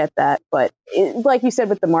balance and I get that. But like you said,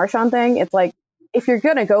 with the Marshawn thing, it's if you're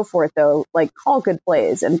going to go for it, though, call good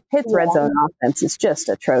plays. And Pitt's red zone offense is just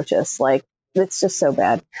atrocious. It's just so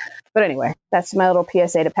bad. But anyway, that's my little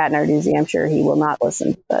PSA to Pat Narduzzi. I'm sure he will not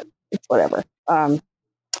listen, but it's whatever.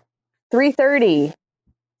 3:30,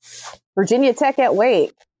 Virginia Tech at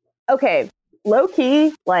Wake. Okay, low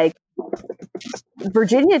key,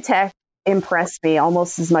 Virginia Tech impressed me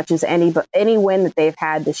almost as much as any win that they've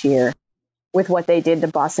had this year with what they did to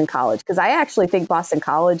Boston College. Because I actually think Boston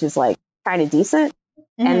College is kind of decent.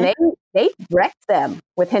 Mm-hmm. And they wrecked them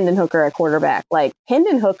with Hendon Hooker at quarterback.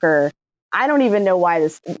 Hendon Hooker, I don't even know why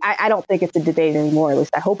this, I don't think it's a debate anymore. At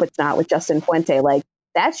least I hope it's not with Justin Fuente.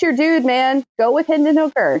 That's your dude, man. Go with Hendon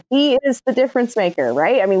Hooker. He is the difference maker,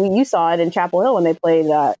 right? I mean, you saw it in Chapel Hill when they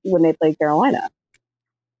played Carolina.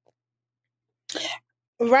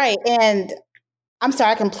 Right. And I'm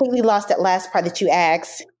sorry, I completely lost that last part that you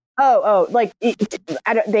asked.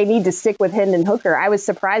 They need to stick with Hendon Hooker. I was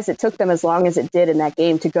surprised it took them as long as it did in that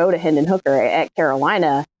game to go to Hendon Hooker at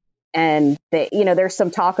Carolina. And they, there's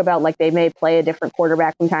some talk about they may play a different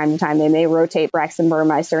quarterback from time to time. They may rotate Braxton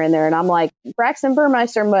Burmeister in there. And I'm like, Braxton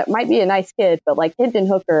Burmeister might be a nice kid, but Hendon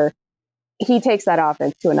Hooker, he takes that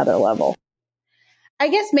offense to another level. I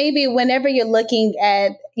guess maybe whenever you're looking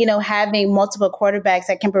at, having multiple quarterbacks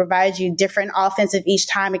that can provide you different offensive each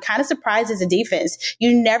time, it kind of surprises the defense.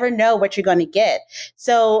 You never know what you're going to get.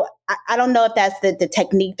 So I don't know if that's the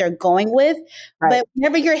technique they're going with, right. But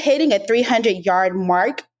whenever you're hitting a 300-yard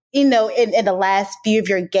mark, in the last few of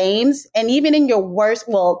your games, and even in your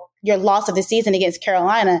your loss of the season against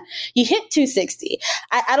Carolina, you hit 260.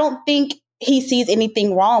 I don't think he sees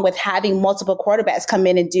anything wrong with having multiple quarterbacks come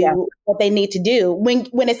in and do what they need to do when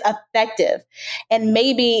it's effective. And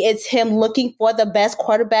maybe it's him looking for the best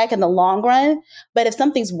quarterback in the long run. But if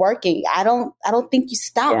something's working, I don't think you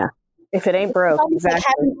stop. Yeah. If it ain't broke,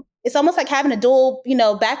 exactly. It's almost like having a dual,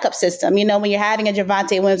 backup system. When you're having a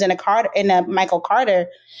Javonte Williams and a Michael Carter,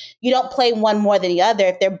 you don't play one more than the other.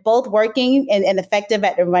 If they're both working and effective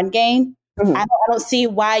at the run game, I don't see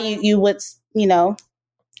why you would,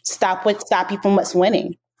 stop you from what's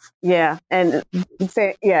winning. Yeah, and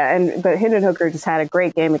but Hendon Hooker just had a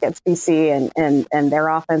great game against BC, and their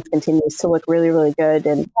offense continues to look really, really good,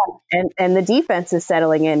 and the defense is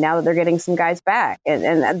settling in now that they're getting some guys back,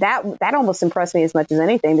 and that almost impressed me as much as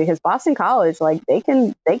anything, because Boston College, like, they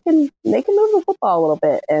can move the football a little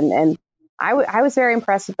bit, and I was very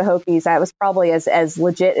impressed with the Hokies. I was probably as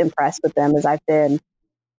legit impressed with them as I've been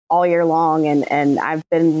all year long. And I've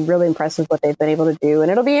been really impressed with what they've been able to do.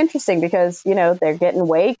 And it'll be interesting because, they're getting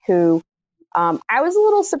Wake, who I was a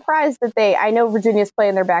little surprised that I know Virginia's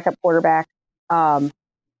playing their backup quarterback,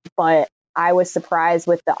 but I was surprised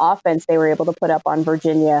with the offense they were able to put up on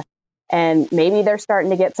Virginia. And maybe they're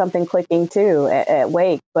starting to get something clicking too at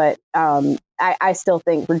Wake. But I still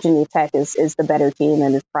think Virginia Tech is the better team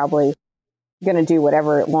and is probably going to do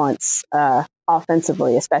whatever it wants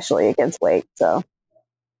offensively, especially against Wake. So.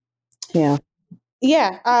 Yeah.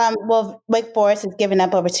 Yeah. Well, Wake Forest has given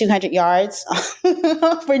up over 200 yards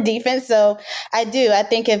for defense. So I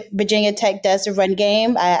think if Virginia Tech does the run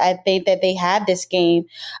game, I think that they have this game.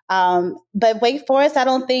 But Wake Forest, I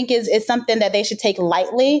don't think is something that they should take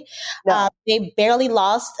lightly. No. They barely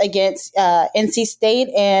lost against NC State,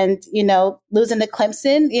 and, losing to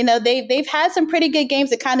Clemson, they've had some pretty good games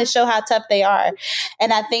that kind of show how tough they are.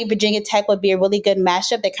 And I think Virginia Tech would be a really good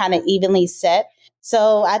matchup that kind of evenly set.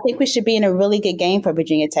 So I think we should be in a really good game for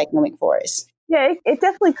Virginia Tech and Wake Forest. Yeah, it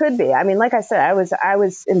definitely could be. I mean, like I said, I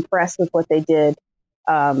was impressed with what they did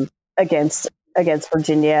against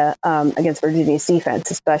Virginia, against Virginia's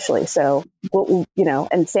defense, especially. So,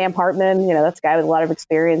 and Sam Hartman, that's a guy with a lot of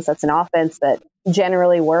experience. That's an offense that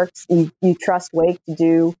generally works. You trust Wake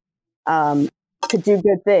to do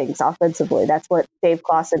good things offensively. That's what Dave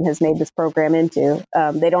Clawson has made this program into.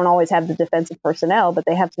 They don't always have the defensive personnel, but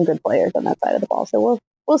they have some good players on that side of the ball. So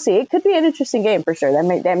we'll see. It could be an interesting game for sure.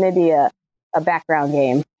 That may be a background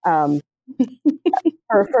game for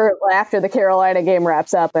after the Carolina game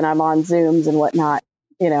wraps up and I'm on Zooms and whatnot.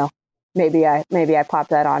 Maybe I pop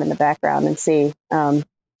that on in the background and see. So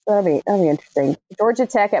that'll be interesting. Georgia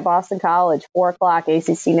Tech at Boston College, 4:00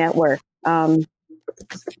 ACC Network.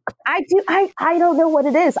 I don't know what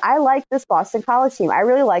it is. I like this Boston College team. I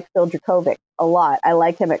really like Phil Dracovic a lot. I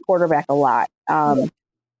like him at quarterback a lot. And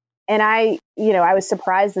I was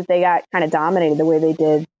surprised that they got kind of dominated the way they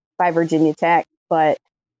did by Virginia Tech. But,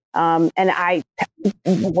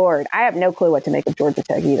 Lord, I have no clue what to make of Georgia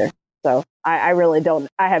Tech either. So I really don't.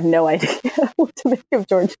 I have no idea what to make of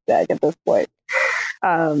Georgia Tech at this point.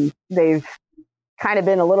 They've kind of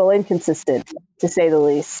been a little inconsistent, to say the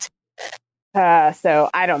least. So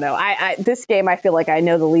I don't know. This game, I feel like I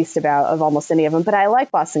know the least about of almost any of them, but I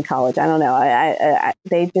like Boston College. I don't know. I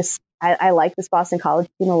like this Boston College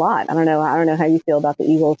team a lot. I don't know how you feel about the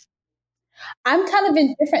Eagles. I'm kind of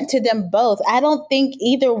indifferent to them both. I don't think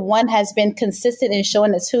either one has been consistent in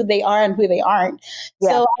showing us who they are and who they aren't. Yeah.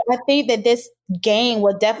 So I think that this game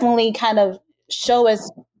will definitely kind of show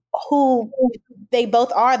us who they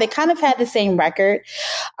both are. They kind of had the same record.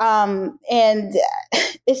 And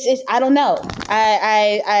it's I don't know.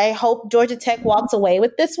 I hope Georgia Tech walks away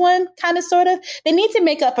with this one, kind of, sort of. They need to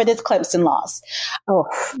make up for this Clemson loss. Oh,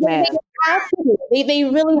 man. They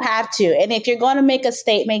really have to. And if you're going to make a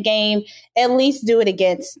statement game, at least do it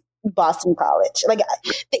against Boston College. Like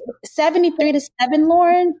 73-7,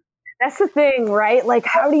 Lauren. That's the thing, right? Like,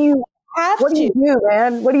 what do you do,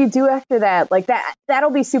 man? What do you do after that? Like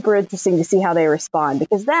that'll be super interesting to see how they respond,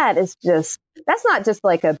 because that's not just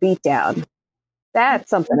like a beatdown. That's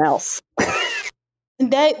something else.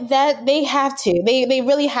 That they have to. They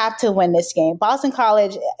really have to win this game. Boston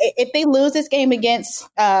College, if they lose this game against,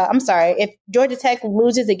 if Georgia Tech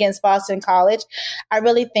loses against Boston College, I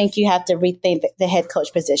really think you have to rethink the head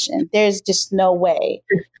coach position. There's just no way.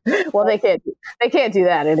 Well, they can't do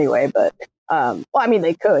that anyway, but.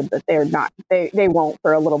 They could, but they're not. They won't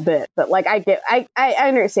for a little bit. But like, I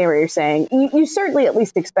understand what you're saying. You certainly at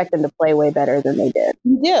least expect them to play way better than they did.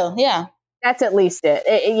 You do, yeah. That's at least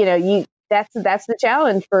it. That's the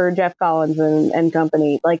challenge for Jeff Collins and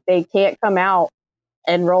company. Like, they can't come out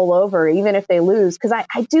and roll over even if they lose. Because I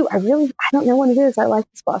don't know what it is. I like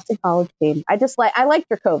this Boston College team. I like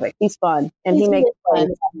Dracovic. He's fun and he makes plays.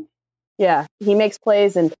 Yeah, he makes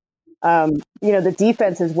plays and. The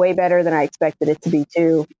defense is way better than I expected it to be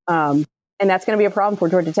too. And that's going to be a problem for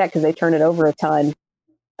Georgia Tech because they turn it over a ton.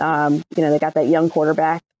 They got that young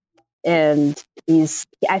quarterback and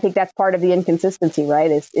I think that's part of the inconsistency, right?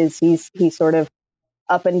 Is he's sort of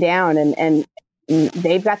up and down and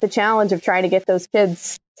they've got the challenge of trying to get those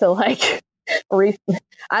kids to like,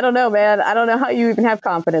 I don't know, man. I don't know how you even have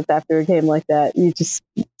confidence after a game like that. It's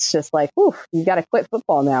just like, whew, you got to quit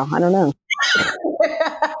football now. I don't know.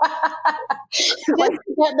 Like,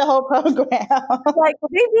 Just the whole program. like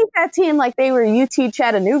they beat that team like they were UT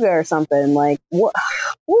Chattanooga or something. Like, what?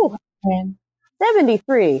 Ooh,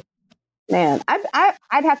 73. Man,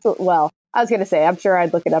 I'd have to. Well, I was gonna say I'm sure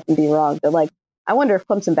I'd look it up and be wrong, but like, I wonder if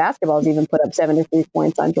Clemson basketball's even put up 73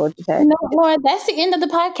 points on Georgia Tech. No, Laura, that's the end of the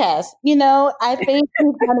podcast. You know, I think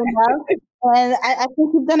we've done enough, and I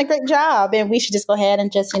think we've done a great job, and we should just go ahead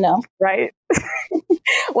and just, Right.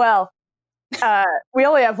 Well, we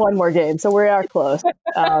only have one more game, so we are close.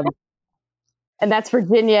 And that's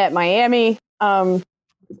Virginia at Miami.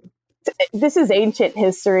 This is ancient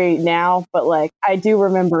history now, but like I do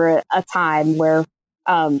remember a time where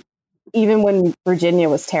even when Virginia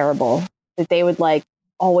was terrible, that they would like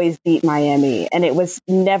always beat Miami, and it was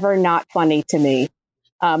never not funny to me.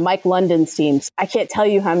 Mike London's teams. I can't tell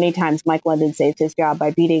you how many times Mike London saved his job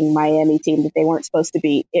by beating Miami team that they weren't supposed to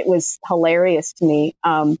beat. It was hilarious to me.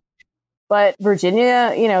 But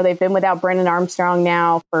Virginia, they've been without Brennan Armstrong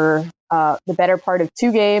now for the better part of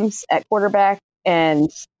 2 games at quarterback. And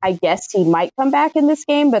I guess he might come back in this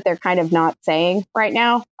game, but they're kind of not saying right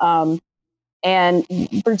now. And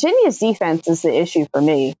Virginia's defense is the issue for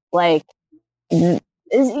me. Like,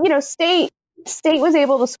 State was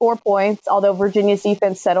able to score points, although Virginia's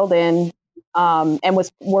defense settled in and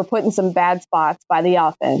were put in some bad spots by the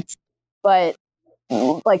offense. But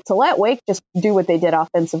like to let Wake just do what they did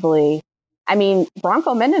offensively. I mean,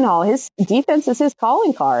 Bronco Mendenhall, his defense is his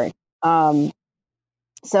calling card.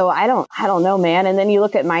 So I don't know, man. And then you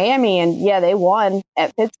look at Miami, and yeah, they won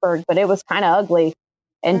at Pittsburgh, but it was kind of ugly.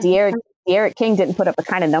 And De'Aaron King didn't put up the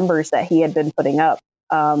kind of numbers that he had been putting up.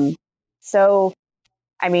 So,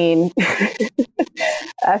 I mean,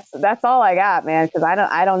 that's all I got, man. Because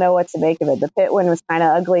I don't know what to make of it. The Pitt win was kind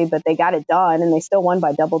of ugly, but they got it done, and they still won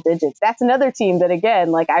by double digits. That's another team that,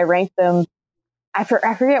 again, like I ranked them. I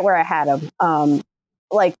forget where I had them,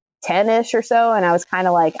 like 10-ish or so, and I was kind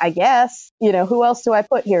of like, I guess, who else do I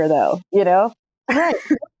put here though? Right.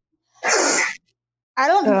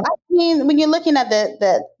 I mean, when you're looking at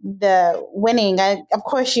the winning, of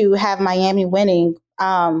course you have Miami winning,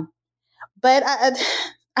 but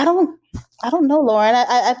I don't know, Lauren.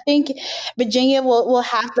 I think Virginia will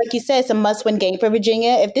have, like you said, it's a must-win game for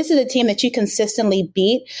Virginia. If this is a team that you consistently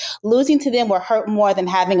beat, losing to them will hurt more than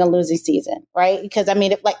having a losing season, right? Because, I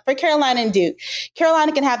mean, like for Carolina and Duke,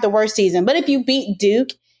 Carolina can have the worst season, but if you beat Duke,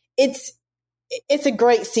 it's a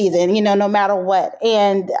great season, no matter what.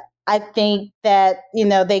 And I think that,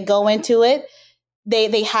 they go into it.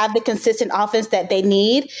 They have the consistent offense that they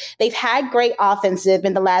need. They've had great offensive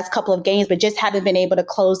in the last couple of games, but just haven't been able to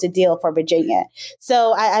close the deal for Virginia.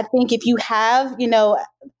 So I think if you have,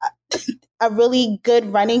 a really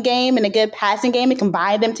good running game and a good passing game and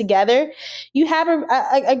combine them together, you have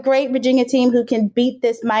a great Virginia team who can beat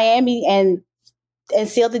this Miami and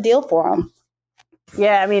seal the deal for them.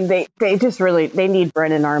 Yeah, I mean, they just really, they need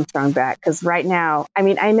Brennan Armstrong back because right now, I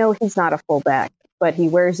mean, I know he's not a fullback, but he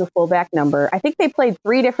wears a fullback number. I think they played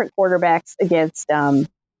 3 different quarterbacks against,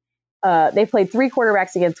 they played 3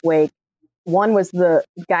 quarterbacks against Wake. One was the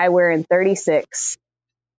guy wearing 36.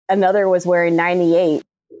 Another was wearing 98.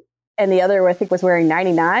 And the other, I think, was wearing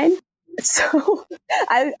 99. So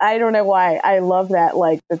I don't know why. I love that,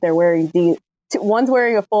 like, that they're wearing one's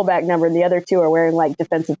wearing a fullback number and the other 2 are wearing like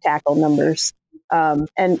defensive tackle numbers.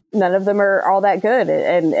 And none of them are all that good.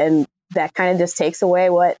 And that kind of just takes away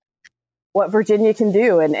what Virginia can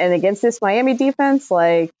do. And against this Miami defense,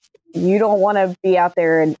 like, you don't want to be out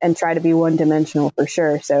there and try to be one-dimensional for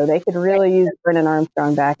sure. So they could really use Brennan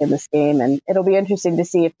Armstrong back in this game. And it'll be interesting to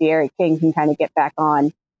see if De'Aaron King can kind of get back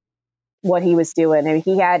on what he was doing. I mean,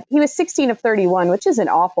 he was 16 of 31, which isn't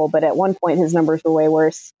awful, but at one point his numbers were way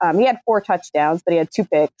worse. He had 4 touchdowns, but he had 2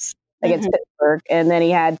 picks against Pittsburgh. And then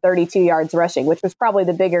he had 32 yards rushing, which was probably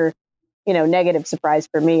the bigger negative surprise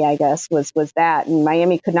for me, I guess, was that. And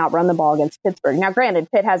Miami could not run the ball against Pittsburgh. Now, granted,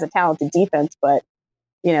 Pitt has a talented defense, but,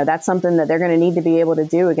 that's something that they're going to need to be able to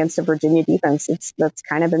do against a Virginia defense that's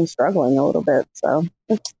kind of been struggling a little bit. So,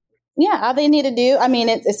 yeah, all they need to do, I mean,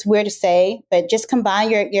 it's weird to say, but just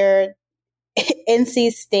combine your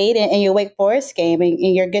NC State and your Wake Forest game and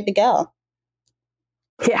you're good to go.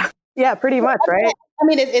 Yeah, pretty much, right? I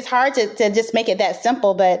mean, it's hard to just make it that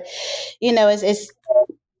simple, but,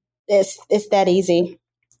 it's that easy.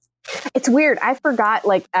 It's weird. I forgot,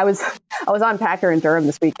 like, I was on Packer and Durham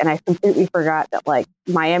this week, and I completely forgot that, like,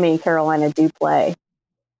 Miami and Carolina do play.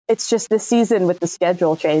 It's just this season with the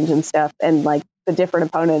schedule change and stuff and, like, the different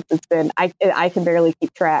opponents, it's been, I can barely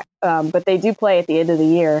keep track. But they do play at the end of the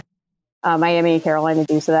year. Miami and Carolina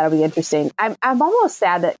do, so that'll be interesting. I'm almost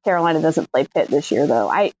sad that Carolina doesn't play Pitt this year,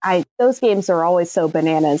 though. Those games are always so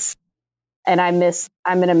bananas. And I'm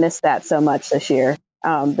going to miss that so much this year.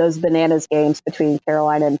 Those bananas games between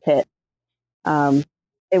Carolina and Pitt.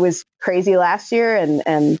 It was crazy last year,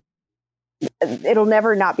 and it'll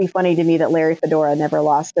never not be funny to me that Larry Fedora never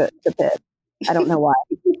lost to Pitt. I don't know why.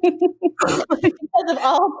 Because of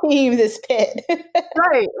all teams, it's Pitt.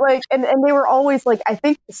 Right. Like, and they were always like, I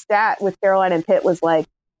think the stat with Carolina and Pitt was like,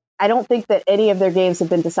 I don't think that any of their games have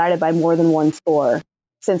been decided by more than one score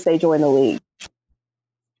since they joined the league.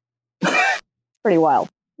 Pretty wild.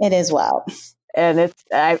 It is wild. And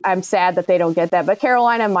I'm sad that they don't get that. But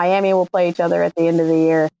Carolina and Miami will play each other at the end of the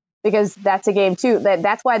year, because that's a game too.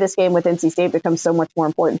 That's why this game with NC State becomes so much more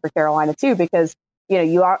important for Carolina too, because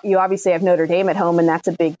you obviously have Notre Dame at home, and that's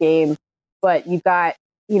a big game. But you've got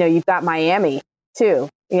Miami too,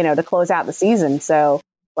 to close out the season. So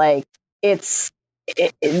like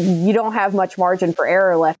you don't have much margin for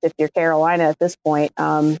error left if you're Carolina at this point.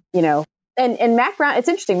 And Mac Brown, it's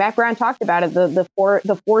interesting. Mac Brown talked about it, the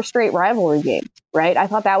four straight rivalry games, right? I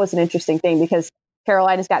thought that was an interesting thing, because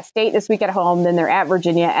Carolina's got State this week at home, then they're at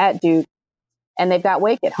Virginia, at Duke, and they've got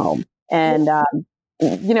Wake at home. And,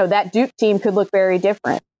 that Duke team could look very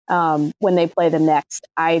different when they play them next.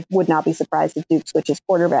 I would not be surprised if Duke switches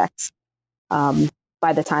quarterbacks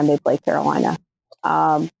by the time they play Carolina.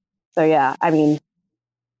 So, yeah, I mean,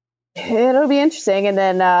 it'll be interesting. And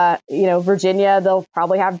then, Virginia, they'll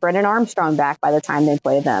probably have Brennan Armstrong back by the time they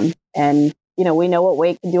play them. And, we know what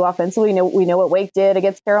Wake can do offensively. We know what Wake did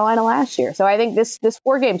against Carolina last year. So I think this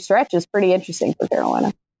 4-game stretch is pretty interesting for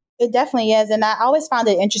Carolina. It definitely is. And I always found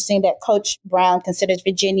it interesting that Coach Brown considers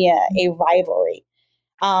Virginia a rivalry.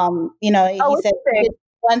 He said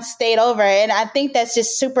one state over. And I think that's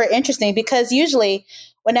just super interesting, because usually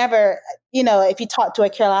whenever, if you talk to a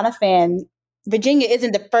Carolina fan, Virginia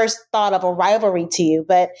isn't the first thought of a rivalry to you,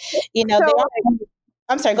 but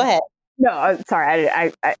I'm sorry, go ahead. No, sorry,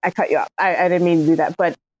 I cut you off. I didn't mean to do that,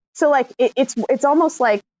 but so like it's almost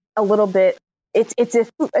like a little bit.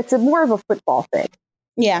 It's a more of a football thing,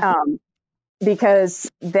 yeah.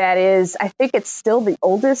 Because that is, I think it's still the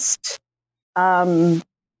oldest.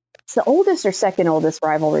 It's the oldest or second oldest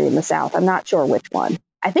rivalry in the South. I'm not sure which one.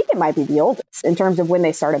 I think it might be the oldest in terms of when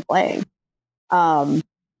they started playing. And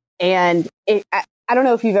I don't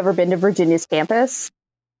know if you've ever been to Virginia's campus.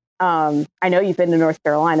 I know you've been to North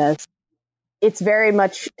Carolina's. It's very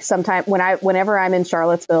much sometimes whenever I'm in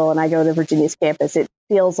Charlottesville and I go to Virginia's campus, it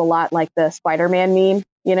feels a lot like the Spider-Man meme,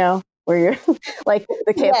 where you're like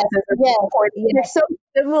the campuses they're so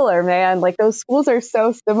similar, man. Like those schools are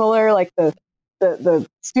so similar. Like the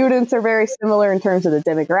students are very similar in terms of the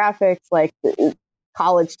demographics, like the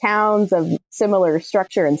college towns of similar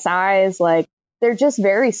structure and size. Like they're just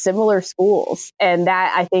very similar schools. And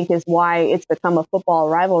that, I think, is why it's become a football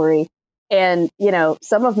rivalry. And,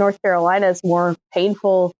 some of North Carolina's more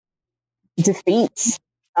painful defeats.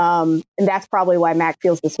 And that's probably why Mac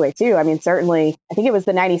feels this way, too. I mean, certainly, I think it was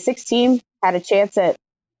the 96 team had a chance at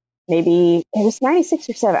maybe it was 96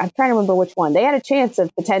 or 7. I'm trying to remember which one. They had a chance of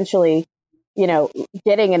potentially,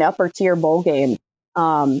 getting an upper tier bowl game.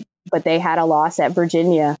 But they had a loss at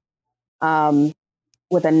Virginia.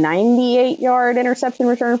 With a 98-yard interception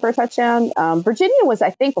return for a touchdown. Virginia was, I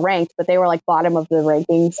think, ranked, but they were like bottom of the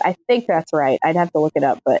rankings. I think that's right. I'd have to look it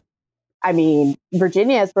up. But, I mean,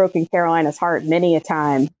 Virginia has broken Carolina's heart many a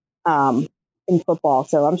time in football.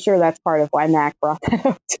 So I'm sure that's part of why Mac brought that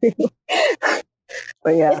up, too.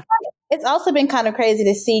 But, yeah. It's also been kind of crazy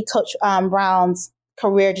to see Coach Brown's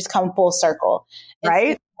career just come full circle.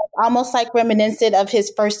 Right? Almost like reminiscent of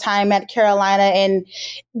his first time at Carolina, and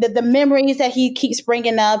the memories that he keeps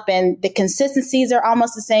bringing up, and the consistencies are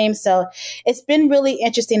almost the same. So it's been really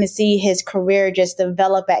interesting to see his career just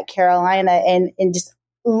develop at Carolina and just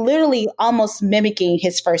literally almost mimicking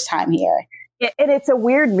his first time here. And it's a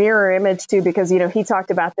weird mirror image too, because, he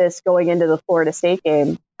talked about this going into the Florida State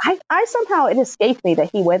game. I somehow, it escaped me that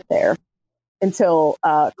he went there until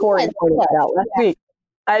Corey pointed that out last week.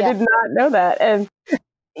 I did not know that. And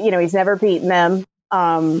he's never beaten them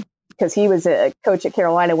because he was a coach at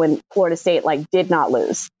Carolina when Florida State did not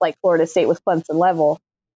lose. Like Florida State was Clemson level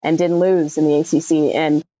and didn't lose in the ACC.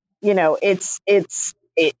 And it's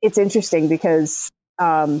interesting because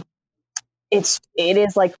it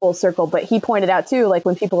is like full circle. But he pointed out too, like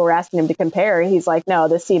when people were asking him to compare, he's like, no,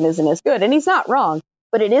 this team isn't as good, and he's not wrong.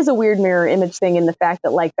 But it is a weird mirror image thing in the fact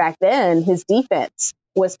that back then his defense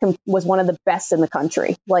was one of the best in the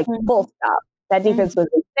country, full stop. That defense was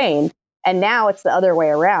insane. And now it's the other way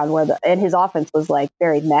around and his offense was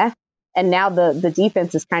very meh. And now the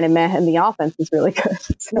defense is kind of meh and the offense is really good.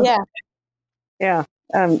 So, yeah.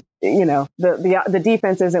 The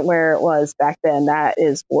defense isn't where it was back then. That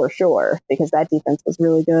is for sure, because that defense was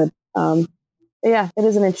really good. Yeah, it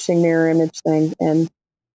is an interesting mirror image thing, and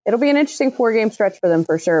it'll be an interesting 4-game stretch for them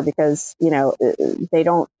for sure, because,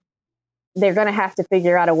 they're going to have to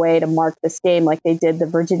figure out a way to mark this game like they did the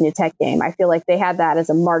Virginia Tech game. I feel like they had that as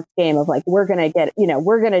a marked game of like, we're going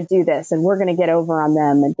to do this and we're going to get over on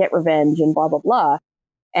them and get revenge and blah, blah, blah.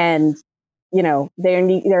 And,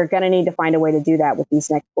 they're going to need to find a way to do that with these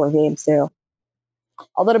next 4 games too.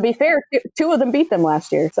 Although, to be fair, 2 of them beat them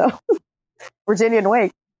last year. So Virginia and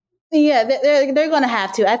Wake. Yeah, they're going to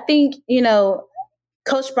have to. I think,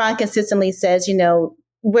 Coach Braun consistently says,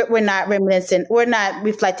 we're not reminiscent. We're not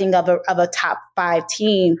reflecting of a top 5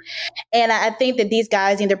 team. And I think that these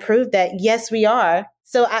guys need to prove that, yes, we are.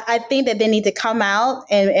 So I think that they need to come out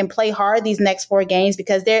and play hard these next 4 games,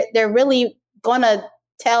 because they're really going to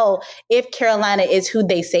tell if Carolina is who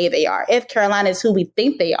they say they are, if Carolina is who we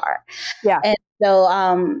think they are. Yeah. And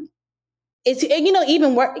so it's,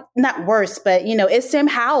 even not worse, but, is Sam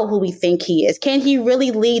Howell who we think he is? Can he really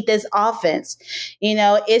lead this offense?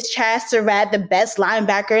 Is Chaz Surratt the best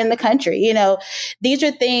linebacker in the country? These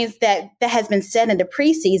are things that has been said in the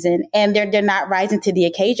preseason, and they're not rising to the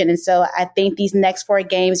occasion. And so I think these next 4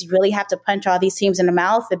 games, you really have to punch all these teams in the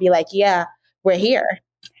mouth and be like, yeah, we're here.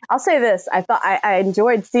 I'll say this. I thought I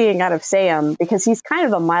enjoyed seeing out of Sam, because he's kind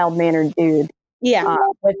of a mild-mannered dude. Yeah.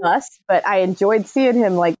 With us, but I enjoyed seeing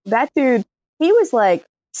him. Like, that dude, he was like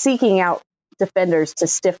seeking out defenders to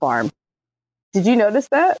stiff arm. Did you notice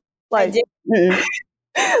that? Like, I did.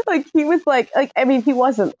 like he was like, I mean, he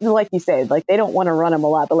wasn't, like you said, like they don't want to run him a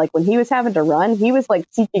lot, but like when he was having to run, he was like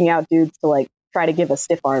seeking out dudes to like try to give a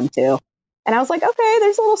stiff arm to. And I was like, okay,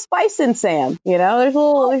 there's a little spice in Sam, there's a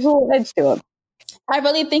little edge to him. I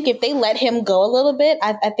really think if they let him go a little bit,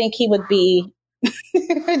 I think he would be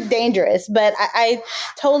dangerous. But I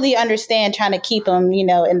totally understand trying to keep him,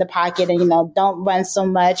 in the pocket and, don't run so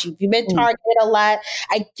much. You've been targeted a lot.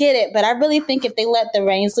 I get it. But I really think if they let the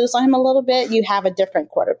reins loose on him a little bit, you have a different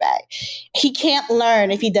quarterback. He can't learn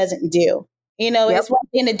if he doesn't do. It's one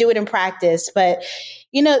thing to do it in practice, but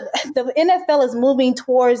the NFL is moving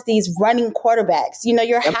towards these running quarterbacks.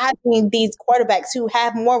 You're having these quarterbacks who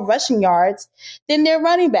have more rushing yards than their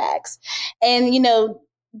running backs. And,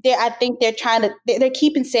 I think they're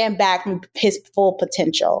keeping Sam back from his full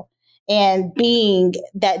potential and being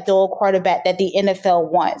that dual quarterback that the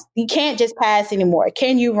NFL wants. You can't just pass anymore.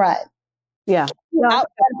 Can you run? Yeah. Outside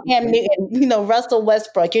of Cam Newton, Russell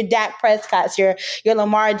Westbrook, your Dak Prescotts, your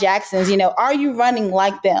Lamar Jacksons, are you running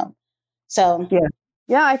like them? So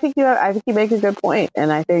yeah, I think you make a good point,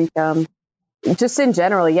 and I think just in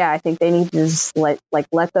general, I think they need to just let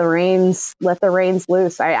the reins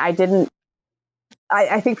loose. I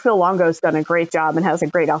think Phil Longo's done a great job and has a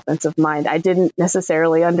great offensive mind. I didn't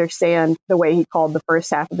necessarily understand the way he called the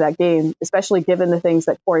first half of that game, especially given the things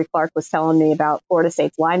that Corey Clark was telling me about Florida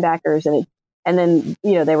State's linebackers. And then,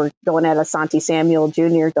 they were going at Asante Samuel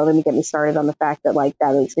Jr. Don't even get me started on the fact that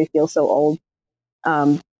that makes me feel so old.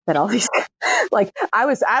 That all these, I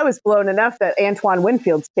was blown enough that Antoine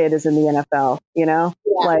Winfield's kid is in the NFL,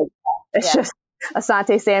 It's just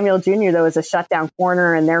Asante Samuel Jr., though, is a shutdown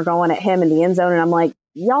corner, and they're going at him in the end zone. And I'm like,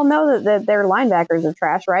 y'all know that their linebackers are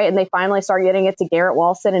trash, right? And they finally start getting it to Garrett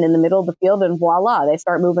Walston, and in the middle of the field, and voila, they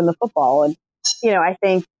start moving the football. And,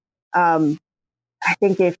 I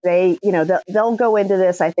think if they, they'll go into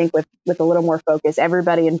this, I think with a little more focus,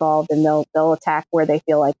 everybody involved, and they'll attack where they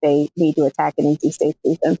feel like they need to attack an NC State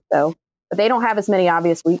defense. So, but they don't have as many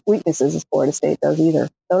obvious weaknesses as Florida State does either.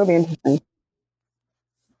 So it'll be interesting.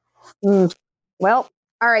 Well,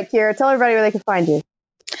 all right, Kira, tell everybody where they can find you.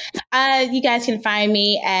 You guys can find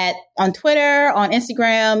me on Twitter, on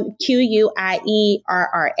Instagram,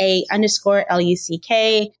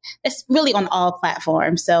 QUIERRA_LUCK. That's really on all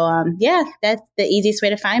platforms. So, that's the easiest way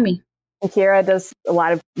to find me. And Kira does a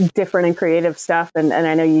lot of different and creative stuff, and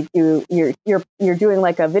I know you're doing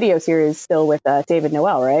like a video series still with David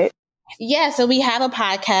Noel, right? Yeah, so we have a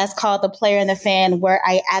podcast called The Player and the Fan, where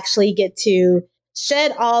I actually get to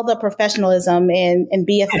shed all the professionalism and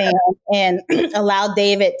be a fan and allow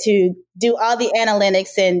David to do all the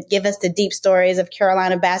analytics and give us the deep stories of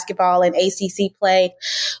Carolina basketball and ACC play.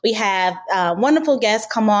 We have wonderful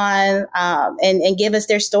guests come on and give us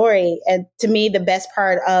their story. And to me, the best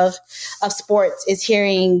part of sports is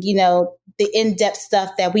hearing, the in-depth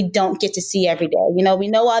stuff that we don't get to see every day. We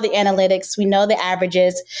know all the analytics, we know the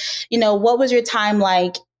averages. What was your time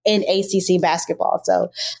like in ACC basketball? So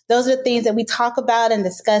those are the things that we talk about and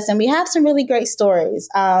discuss, and we have some really great stories.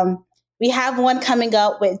 We have one coming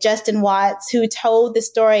up with Justin Watts, who told the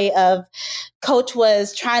story of coach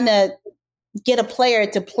was trying to get a player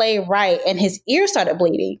to play right, and his ear started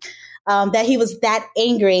bleeding, that he was that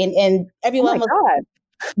angry, and everyone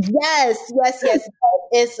Yes.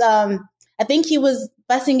 It's I think he was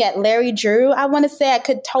fussing at Larry Drew. I want to say I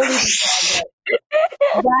could totally be wrong,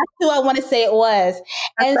 but that's who I want to say it was.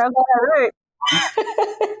 And That sounds right.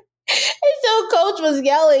 and so coach was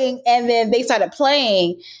yelling and then they started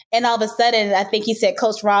playing and all of a sudden I think he said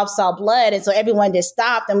Coach Rob saw blood and so everyone just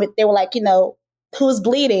stopped and they were like, who's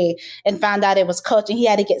bleeding, and found out it was coach and he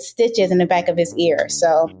had to get stitches in the back of his ear.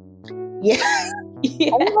 So yeah.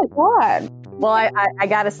 Oh my God. Well, I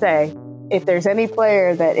gotta say, if there's any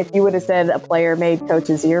player that if you would have said a player made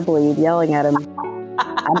coach's ear bleed yelling at him,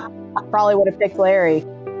 I probably would have picked Larry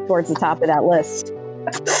towards the top of that list.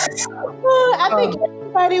 I think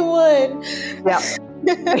everybody would. Yeah.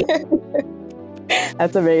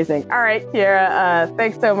 That's amazing. All right, Kiera,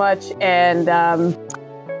 thanks so much. And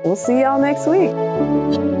we'll see y'all next week.